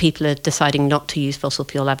people are deciding not to use fossil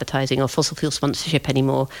fuel advertising or fossil fuel sponsorship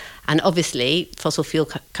anymore. And obviously, fossil fuel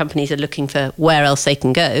companies are looking for where else they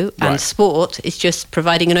can go, and sport is just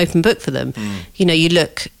providing an open book for them.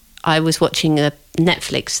 I was watching a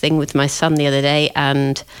Netflix thing with my son the other day,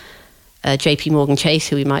 and JP Morgan Chase,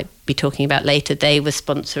 who we might be talking about later, they were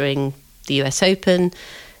sponsoring the US Open.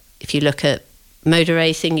 If you look at motor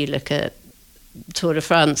racing, you look at Tour de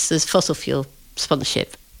France, there's fossil fuel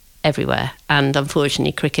sponsorship everywhere. And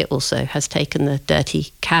unfortunately, cricket also has taken the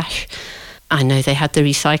dirty cash. I know they had the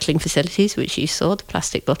recycling facilities, which you saw, the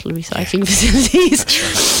plastic bottle recycling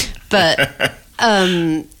facilities. But,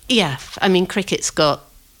 cricket's got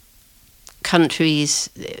countries,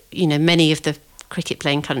 many of the cricket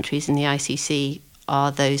playing countries in the ICC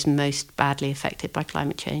are those most badly affected by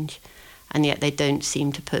climate change, and yet they don't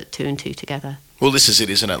seem to put 2 and 2 together. Well, this is it,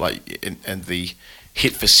 isn't it? And the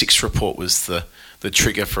Hit for 6 report was the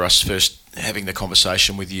trigger for us first having the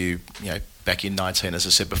conversation with you, back in 19, as I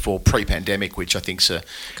said before, pre-pandemic, which I think is an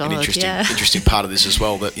interesting part of this as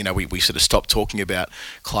well, that, we sort of stopped talking about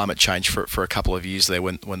climate change for a couple of years there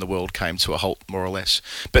when the world came to a halt, more or less.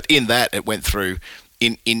 But in that, it went through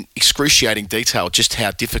in excruciating detail just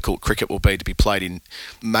how difficult cricket will be to be played in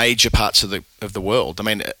major parts of the world. I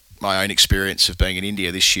mean, my own experience of being in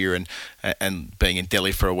India this year and being in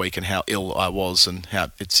Delhi for a week, and how ill I was, and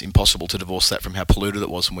how it's impossible to divorce that from how polluted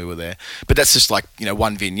it was when we were there. But that's just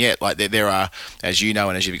one vignette. Like there are, as you know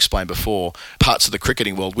and as you've explained before, parts of the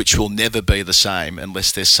cricketing world which will never be the same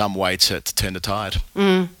unless there's some way to turn the tide.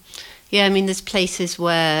 Yeah, I mean, there's places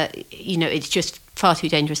where it's just far too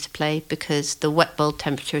dangerous to play because the wet bulb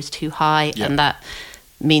temperature is too high, and that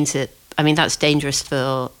means that's dangerous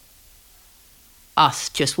for us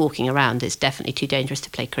just walking around. It's definitely too dangerous to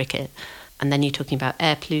play cricket. And then you're talking about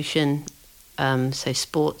air pollution, so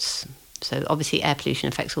sports. So obviously air pollution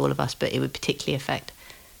affects all of us, but it would particularly affect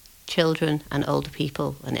children and older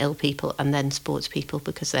people and ill people, and then sports people,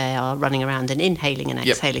 because they are running around and inhaling and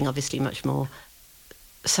exhaling obviously much more.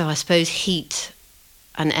 So I suppose heat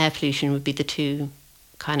and air pollution would be the two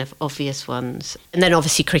kind of obvious ones. And then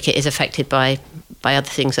obviously cricket is affected by other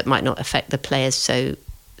things that might not affect the players so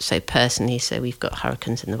personally. So we've got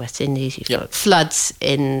hurricanes in the West Indies, you've got floods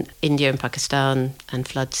in India and Pakistan, and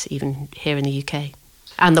floods even here in the UK,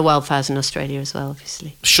 and the wildfires in Australia as well,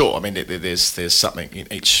 obviously. Sure, I mean, there's something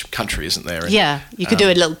in each country, isn't there? And, you could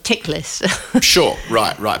do a little tick list. Sure,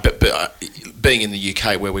 right. But being in the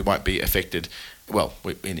UK, where we won't be affected, well,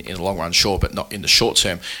 in the long run, sure, but not in the short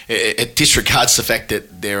term. It disregards the fact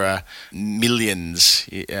that there are millions,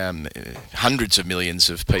 hundreds of millions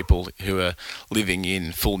of people who are living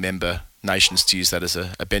in full member nations, to use that as a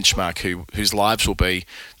benchmark, whose lives will be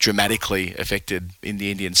dramatically affected in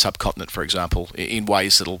the Indian subcontinent, for example, in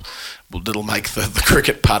ways that'll make the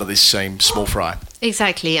cricket part of this seem small fry.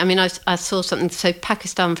 Exactly. I mean, I saw something. So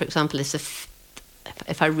Pakistan, for example, is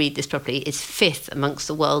if I read this properly, is 5th amongst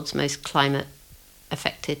the world's most climate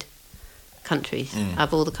affected countries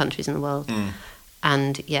of all the countries in the world,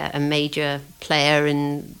 and a major player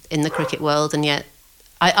in the cricket world. And yet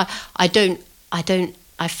I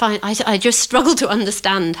just struggle to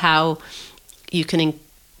understand how you can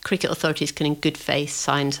cricket authorities can in good faith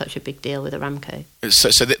sign such a big deal with Aramco.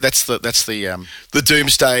 So that's the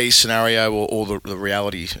doomsday scenario or the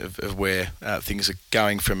reality of where things are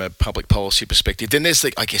going from a public policy perspective. Then there's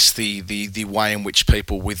the way in which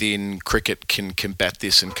people within cricket can combat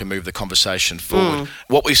this and can move the conversation forward.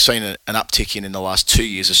 What we've seen an uptick in the last 2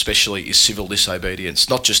 years especially is civil disobedience,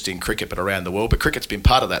 not just in cricket but around the world. But cricket's been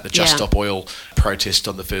part of that. The Just Stop Oil protest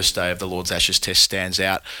on the first day of the Lord's Ashes Test stands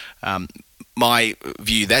out. My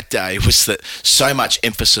view that day was that so much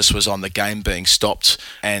emphasis was on the game being stopped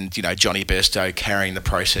and, Johnny Bairstow carrying the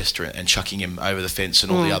protester and chucking him over the fence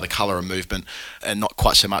and all the other colour and movement, and not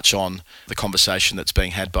quite so much on the conversation that's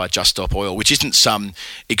being had by Just Stop Oil, which isn't some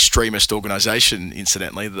extremist organisation,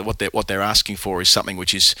 incidentally. What they're asking for is something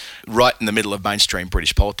which is right in the middle of mainstream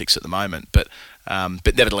British politics at the moment. But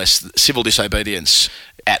nevertheless, civil disobedience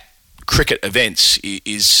at cricket events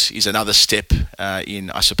is another step in,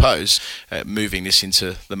 I suppose, moving this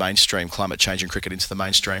into the mainstream, climate change and cricket into the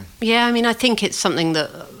mainstream. Yeah, I mean, I think it's something that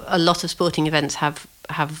a lot of sporting events have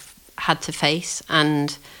had to face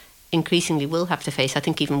and increasingly will have to face. I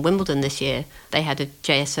think even Wimbledon this year, they had a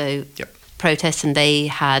JSO protest and they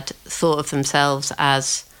had thought of themselves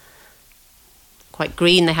as quite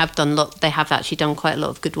green. They have actually done quite a lot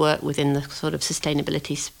of good work within the sort of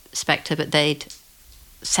sustainability sector, but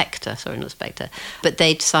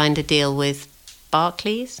they'd signed a deal with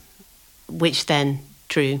Barclays, which then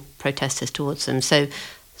drew protesters towards them. So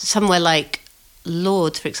somewhere like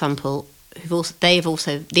Lords, for example, the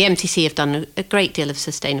MCC have done a great deal of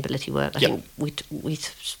sustainability work. I think we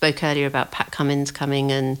spoke earlier about Pat Cummins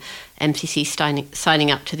coming and MCC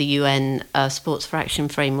signing up to the UN Sports for Action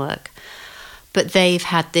framework. But they've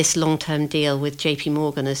had this long-term deal with JP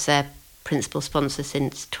Morgan as their principal sponsor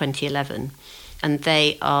since 2011. And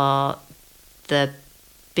they are the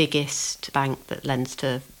biggest bank that lends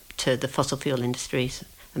to the fossil fuel industries.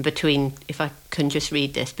 And if I can just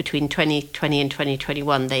read this, between 2020 and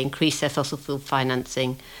 2021, they increased their fossil fuel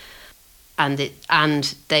financing, and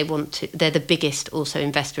they're the biggest also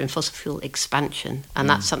investor in fossil fuel expansion, and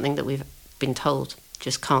that's something that we've been told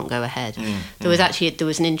just can't go ahead. There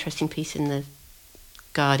was an interesting piece in the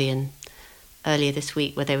Guardian earlier this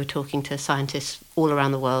week where they were talking to scientists all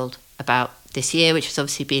around the world about this year, which has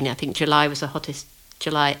obviously been, I think July was the hottest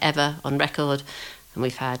July ever on record, and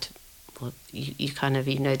we've had,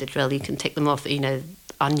 you know the drill, you can tick them off,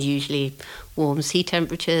 unusually warm sea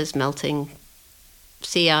temperatures, melting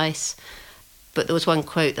sea ice. But there was one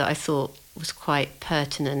quote that I thought was quite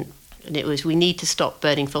pertinent, and it was, we need to stop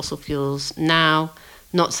burning fossil fuels now,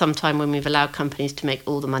 not sometime when we've allowed companies to make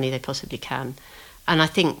all the money they possibly can. And I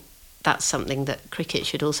think that's something that cricket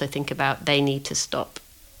should also think about. They need to stop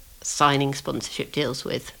signing sponsorship deals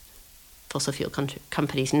with fossil fuel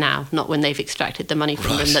companies now, not when they've extracted the money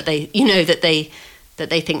from them that they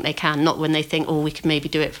think they can, not when they think, we could maybe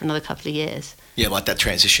do it for another couple of years. Yeah, like that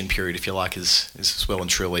transition period, if you like, is well and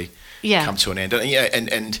truly come to an end. And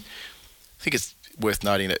I think it's worth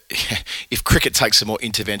noting that if cricket takes a more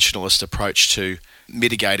interventionist approach to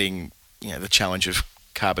mitigating, the challenge of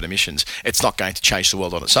carbon emissions, it's not going to change the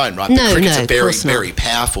world on its own, right? But cricket's a very, very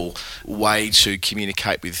powerful way to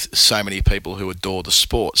communicate with so many people who adore the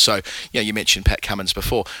sport. So, you mentioned Pat Cummins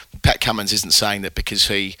before. Pat Cummins isn't saying that because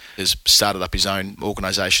he has started up his own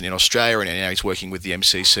organisation in Australia and now he's working with the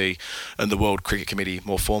MCC and the World Cricket Committee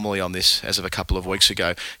more formally on this as of a couple of weeks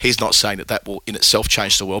ago, he's not saying that will in itself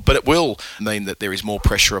change the world, but it will mean that there is more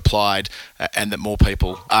pressure applied and that more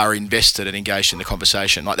people are invested and engaged in the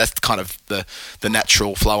conversation. Like that's kind of the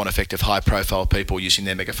natural flow and effect of high-profile people using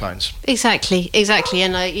their megaphones. Exactly.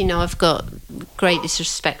 And I've got great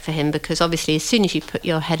disrespect for him because obviously as soon as you put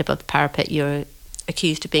your head above the parapet, you're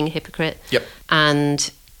accused of being a hypocrite. Yep.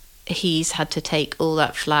 And he's had to take all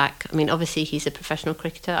that flack. I mean, obviously he's a professional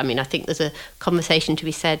cricketer. I mean, I think there's a conversation to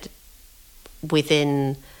be said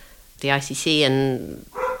within the ICC and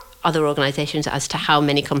other organisations as to how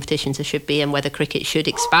many competitions there should be and whether cricket should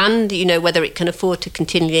expand, whether it can afford to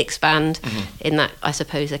continually expand in that, I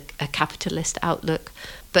suppose, a capitalist outlook.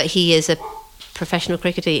 But he is a professional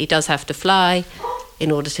cricketer. He does have to fly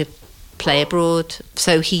in order to play abroad.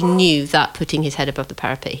 So he knew that putting his head above the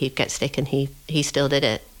parapet, he'd get stick, and he still did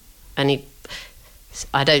it. And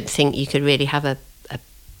I don't think you could really have a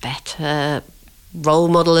better role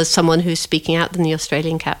model as someone who's speaking out than the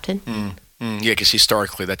Australian captain. Yeah, because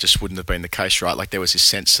historically that just wouldn't have been the case, right? Like there was this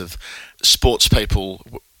sense of sports people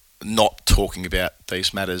not talking about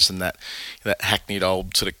these matters and that hackneyed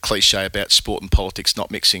old sort of cliche about sport and politics not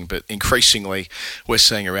mixing. But increasingly, we're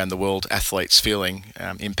seeing around the world athletes feeling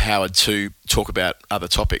empowered to talk about other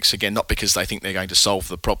topics. Again, not because they think they're going to solve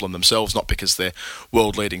the problem themselves, not because they're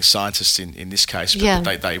world-leading scientists in this case,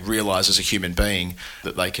 but they realise as a human being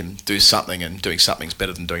that they can do something, and doing something's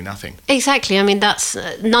better than doing nothing. Exactly. I mean, that's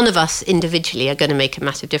none of us individually are going to make a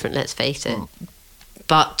massive difference, let's face it.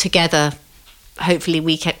 But together, hopefully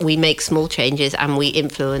we make small changes and we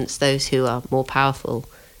influence those who are more powerful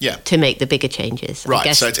to make the bigger changes.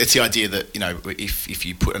 Right, so it's the idea that, if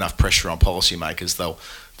you put enough pressure on policymakers,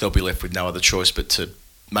 they'll be left with no other choice but to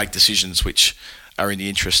make decisions which are in the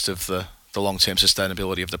interest of the long-term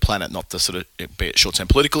sustainability of the planet, not the sort of, be it short-term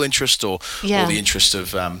political interest or the interest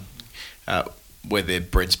of where their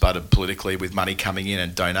bread's buttered politically with money coming in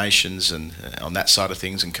and donations and on that side of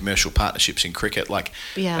things and commercial partnerships in cricket.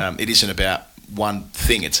 It isn't about one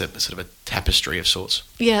thing, it's a sort of a tapestry of sorts.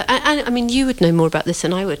 Yeah, and I mean, you would know more about this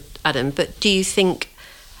than I would, Adam, but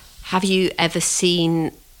have you ever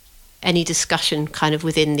seen any discussion kind of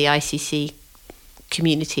within the ICC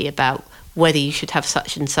community about whether you should have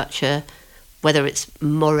such and such whether it's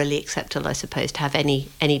morally acceptable, I suppose, to have any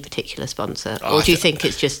particular sponsor? Or do you think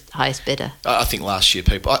it's just highest bidder? I think last year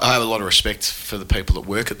I have a lot of respect for the people that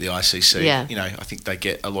work at the ICC. Yeah. I think they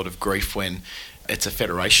get a lot of grief when it's a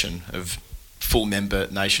federation of full member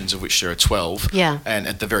nations, of which there are 12. Yeah. And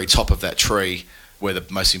at the very top of that tree, where the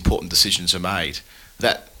most important decisions are made,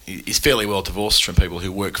 that is fairly well divorced from people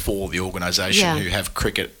who work for the organisation, who have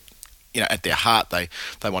cricket at their heart. They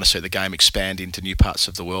want to see the game expand into new parts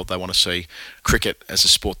of the world. They want to see cricket as a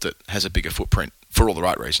sport that has a bigger footprint for all the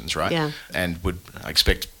right reasons, right? Yeah. And would, I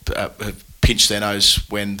expect, have pinched their nose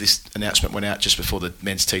when this announcement went out just before the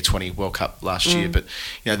men's T20 World Cup last year. But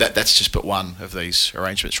that's just but one of these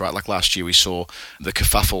arrangements, right? Like last year we saw the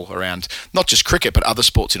kerfuffle around not just cricket but other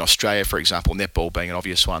sports in Australia, for example, netball being an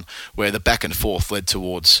obvious one, where the back and forth led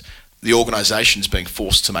towards the organisations being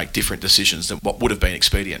forced to make different decisions than what would have been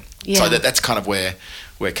expedient. Yeah. So that's kind of where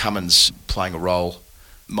Cummins playing a role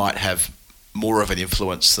might have more of an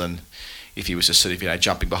influence than if he was just sort of,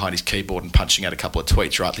 jumping behind his keyboard and punching out a couple of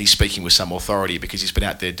tweets, right? He's speaking with some authority because he's been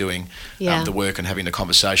out there doing the work and having the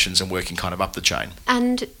conversations and working kind of up the chain.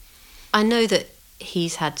 And I know that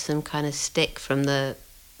he's had some kind of stick from the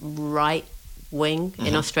right wing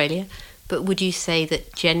in Australia, but would you say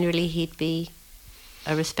that generally he'd be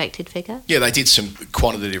a respected figure? Yeah, they did some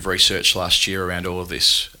quantitative research last year around all of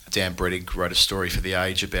this. Dan Brettig wrote a story for The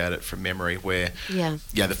Age about it from memory where the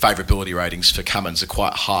favourability ratings for Cummins are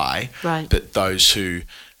quite high, right, but those who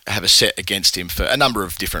have a set against him for a number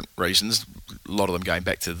of different reasons, a lot of them going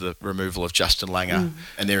back to the removal of Justin Langer,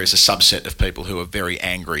 and there is a subset of people who are very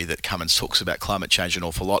angry that Cummins talks about climate change an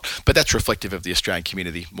awful lot, but that's reflective of the Australian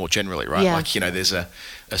community more generally, right? Yeah. There's a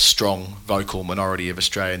strong vocal minority of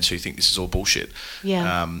Australians who think this is all bullshit.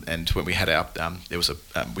 Yeah. And when we had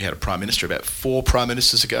we had a Prime Minister about 4 Prime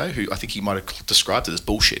Ministers ago who I think he might have described it as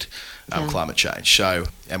bullshit, climate change.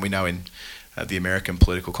 And we know in the American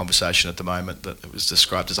political conversation at the moment that it was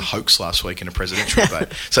described as a hoax last week in a presidential debate.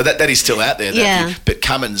 So that is still out there. But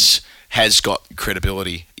Cummins has got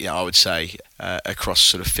credibility, I would say, across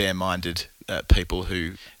sort of fair-minded people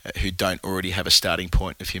who don't already have a starting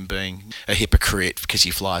point of him being a hypocrite because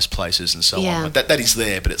he flies places and so on. That is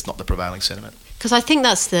there, but it's not the prevailing sentiment. Because I think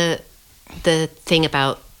that's the thing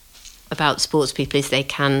about sports people is they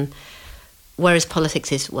can, whereas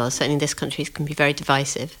politics is, well, certainly in this country, can be very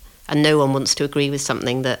divisive. And no one wants to agree with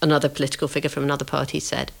something that another political figure from another party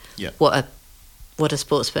said. Yeah. What a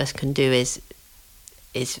sports person can do is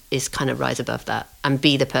kind of rise above that and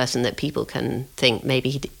be the person that people can think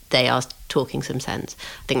maybe they are talking some sense.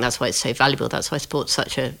 I think that's why it's so valuable. That's why sport's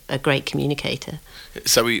such a great communicator.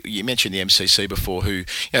 So you mentioned the MCC before, who,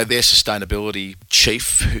 their sustainability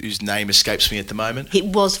chief, whose name escapes me at the moment. It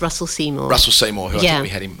was Russell Seymour. Who I think we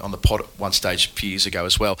had him on the pod at one stage a few years ago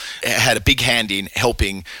as well, had a big hand in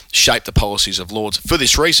helping shape the policies of Lords for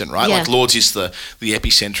this reason, right? Yeah. Like Lords is the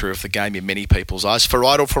epicentre of the game in many people's eyes, for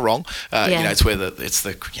right or for wrong. It's where it's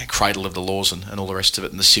the cradle of the laws and all the rest of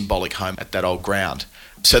it, and the symbolic home at that old ground.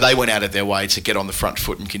 So they went out of their way to get on the front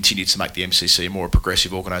foot and continue to make the MCC a more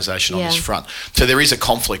progressive organisation on this front. So there is a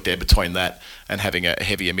conflict there between that and having a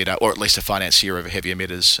heavy emitter, or at least a financier of heavy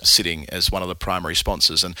emitters sitting as one of the primary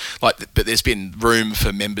sponsors. But there's been room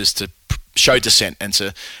for members to show dissent and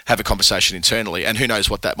to have a conversation internally. And who knows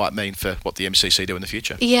what that might mean for what the MCC do in the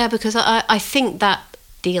future. Yeah, because I think that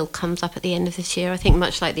deal comes up at the end of this year, I think,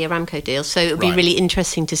 much like the Aramco deal. So it'll be really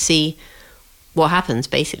interesting to see what happens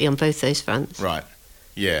basically on both those fronts. Right.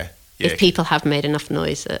 Yeah. If people have made enough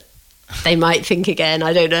noise that they might think again.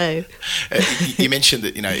 I don't know. You mentioned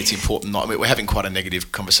that, it's important. We're having quite a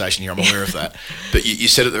negative conversation here. I'm aware of that. But you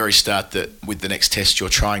said at the very start that with the next test, you're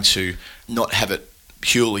trying to not have it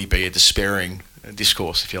purely be a despairing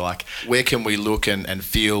discourse, if you like. Where can we look and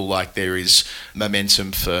feel like there is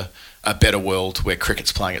momentum for a better world where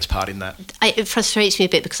cricket's playing its part in that? It frustrates me a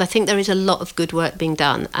bit because I think there is a lot of good work being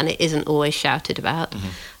done and it isn't always shouted about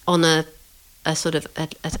on a sort of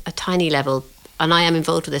a tiny level. And I am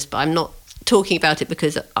involved with this, but I'm not talking about it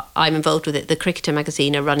because I'm involved with it. The Cricketer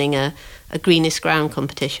magazine are running a greenest ground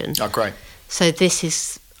competition. Oh, great. So this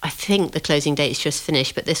is, I think the closing date is just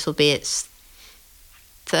finished, but this will be its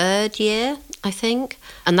third year, I think.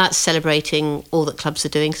 And that's celebrating all that clubs are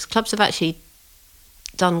doing. Because clubs have actually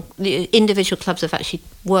individual clubs have actually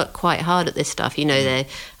worked quite hard at this stuff. I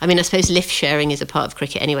suppose lift sharing is a part of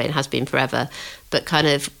cricket anyway and has been forever, but kind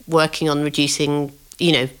of working on reducing,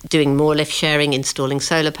 doing more lift sharing, installing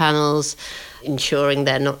solar panels, ensuring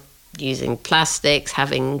they're not using plastics,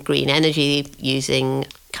 having green energy, using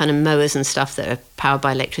kind of mowers and stuff that are powered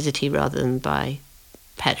by electricity rather than by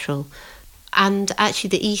petrol. And actually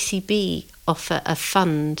the ECB offer a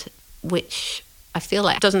fund which I feel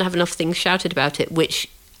like doesn't have enough things shouted about it, which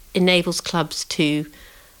enables clubs to,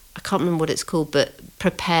 I can't remember what it's called, but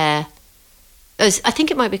prepare, I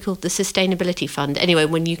think it might be called the Sustainability Fund. Anyway,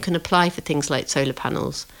 when you can apply for things like solar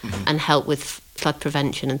panels and help with flood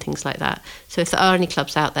prevention and things like that. So if there are any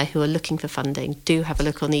clubs out there who are looking for funding, do have a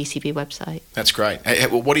look on the ECB website. That's great.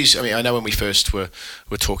 Well, I know when we first were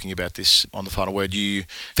talking about this on the Final Word, you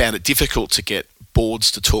found it difficult to get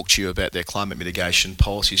boards to talk to you about their climate mitigation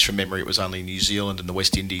policies. From memory, it was only New Zealand and the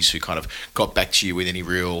West Indies who kind of got back to you with any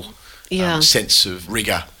real sense of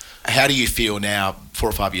rigour. How do you feel now, 4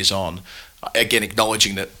 or 5 years on, again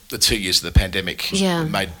acknowledging that the 2 years of the pandemic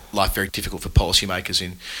made life very difficult for policymakers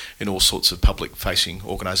in all sorts of public-facing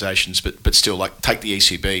organisations, but still, like, take the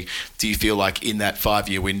ECB, do you feel like in that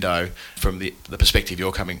 5-year window, from the perspective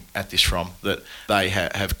you're coming at this from, that they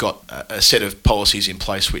have got a set of policies in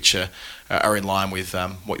place which are in line with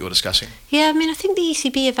what you're discussing? Yeah, I think the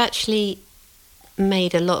ECB have actually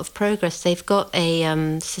made a lot of progress. They've got a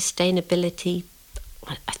sustainability,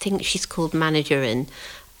 I think she's called manager in,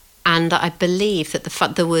 and I believe that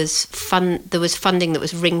there was funding that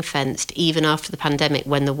was ring-fenced even after the pandemic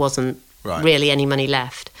when there wasn't really any money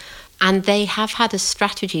left. And they have had a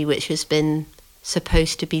strategy which has been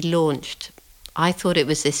supposed to be launched. I thought it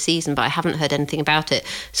was this season, but I haven't heard anything about it.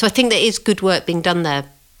 So I think there is good work being done there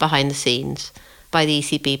behind the scenes by the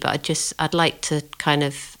ECB, but I'd like to kind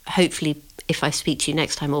of, hopefully, if I speak to you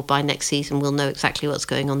next time or by next season, we'll know exactly what's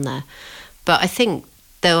going on there. But I think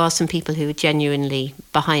there are some people who are genuinely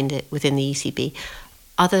behind it within the ECB.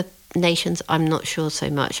 Other nations, I'm not sure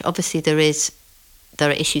so much. Obviously, there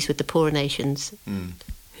are issues with the poorer nations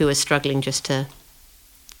who are struggling just to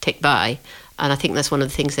tick by. And I think that's one of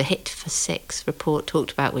the things the Hit for Six report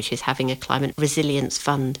talked about, which is having a climate resilience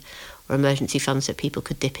fund or emergency funds that people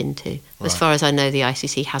could dip into. Right. As far as I know, the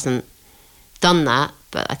ICC hasn't done that,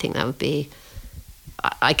 but I think that would be,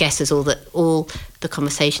 I guess, as all the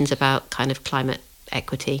conversations about kind of climate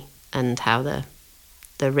equity and how the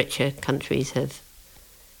richer countries have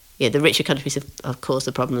caused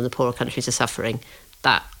the problem and the poorer countries are suffering.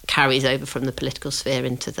 That carries over from the political sphere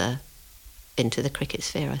into the cricket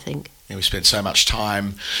sphere, I think. Yeah, we spent so much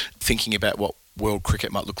time thinking about what world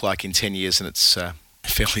cricket might look like in 10 years, and it's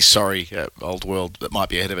fairly sorry old world that might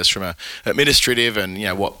be ahead of us from a administrative and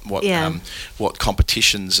what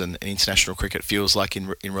competitions and international cricket feels like in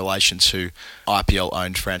relation to IPL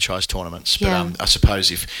owned franchise tournaments. But I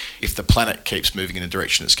suppose if the planet keeps moving in the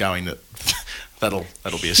direction it's going, that'll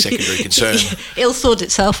be a secondary concern. It'll sort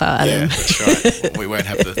itself out, Adam. Yeah, that's right. We won't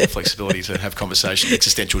have the flexibility to have conversation,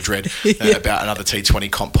 existential dread about another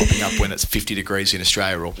T20 comp popping up when it's 50 degrees in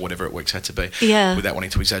Australia or whatever it works out to be, without wanting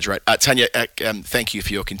to exaggerate. Tanya, thank you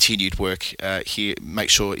for your continued work here. Make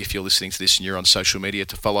sure, if you're listening to this and you're on social media,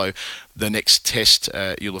 to follow the next test.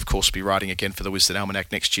 You'll, of course, be writing again for the Wisden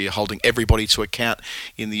Almanac next year, holding everybody to account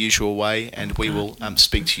in the usual way, and we will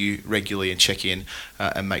speak to you regularly and check in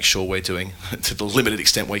and make sure we're doing, to the limited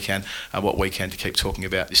extent we can, what we can to keep talking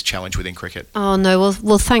about this challenge within cricket. Oh no,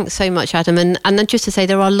 well thanks so much, Adam, and then just to say,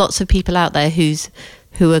 there are lots of people out there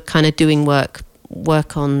who are kind of doing work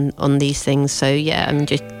on these things. So yeah,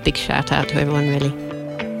 just big shout out to everyone, really.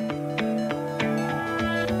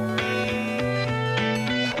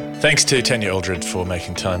 Thanks to Tanya Aldred for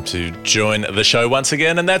making time to join the show once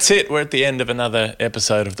again. And that's it. We're at the end of another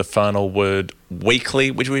episode of the Final Word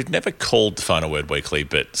Weekly, which we've never called the Final Word Weekly,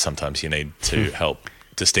 but sometimes you need to help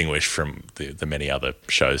distinguish from the many other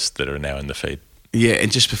shows that are now in the feed. Yeah,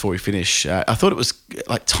 and just before we finish, I thought it was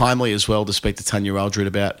like timely as well to speak to Tanya Aldred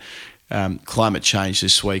about climate change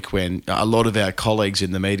this week, when a lot of our colleagues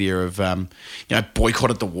in the media have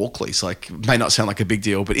boycotted the Walkleys. Like, it may not sound like a big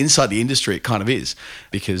deal, but inside the industry it kind of is,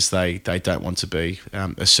 because they don't want to be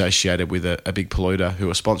associated with a big polluter who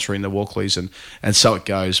are sponsoring the Walkleys, and so it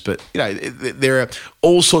goes. But there are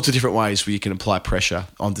all sorts of different ways where you can apply pressure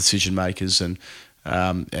on decision makers, and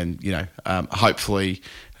hopefully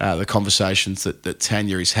the conversations that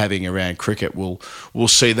Tanya is having around cricket we'll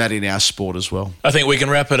see that in our sport as well. I think we can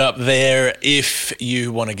wrap it up there. If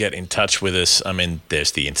you want to get in touch with us, I mean,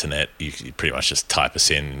 there's the internet. You pretty much just type us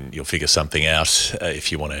in, you'll figure something out.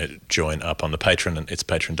 If you want to join up on the Patreon, it's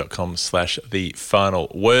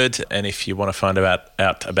patreon.com/thefinalword. And if you want to find out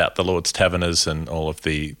about the Lord's Taverners and all of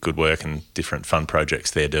the good work and different fun projects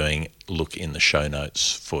they're doing, look in the show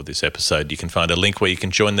notes for this episode. You can find a link where you can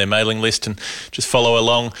join their mailing list and just follow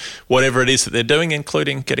along whatever it is that they're doing,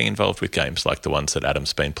 including getting involved with games like the ones that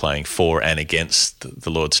Adam's been playing for and against the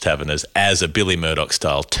Lord's Taverners as a Billy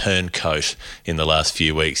Murdoch-style turncoat in the last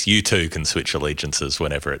few weeks. You too can switch allegiances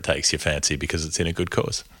whenever it takes your fancy, because it's in a good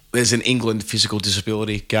cause. There's an England physical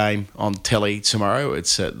disability game on telly tomorrow.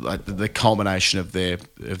 It's like the culmination of their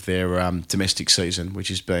domestic season, which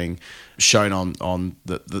is being shown on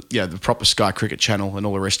the proper Sky Cricket channel and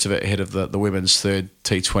all the rest of it ahead of the women's third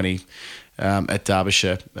T20 at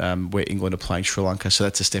Derbyshire, where England are playing Sri Lanka. So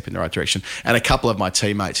that's a step in the right direction. And a couple of my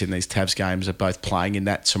teammates in these Tabs games are both playing in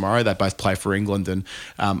that tomorrow. They both play for England, and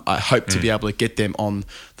I hope to be able to get them on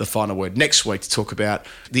the final word next week to talk about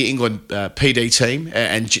the England PD team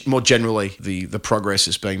and more generally the progress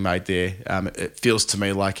that's being made there. It feels to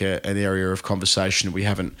me like an area of conversation we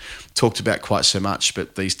haven't talked about quite so much,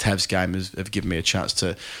 but these Tabs games have given me a chance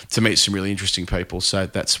to meet some really interesting people. So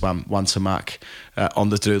that's one to mark on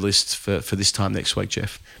the to-do list for this time next week,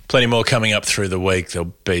 Jeff. Plenty more coming up through the week.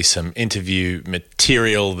 There'll be some interview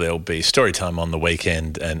material. There'll be story time on the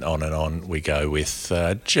weekend, and on we go with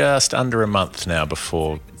just under a month now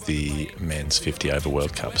before the men's 50 over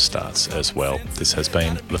World Cup starts as well. This has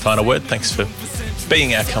been The Final Word. Thanks for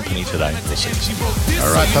being our company today. We'll see you soon.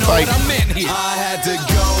 All right, bye-bye. I had to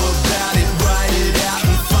go about it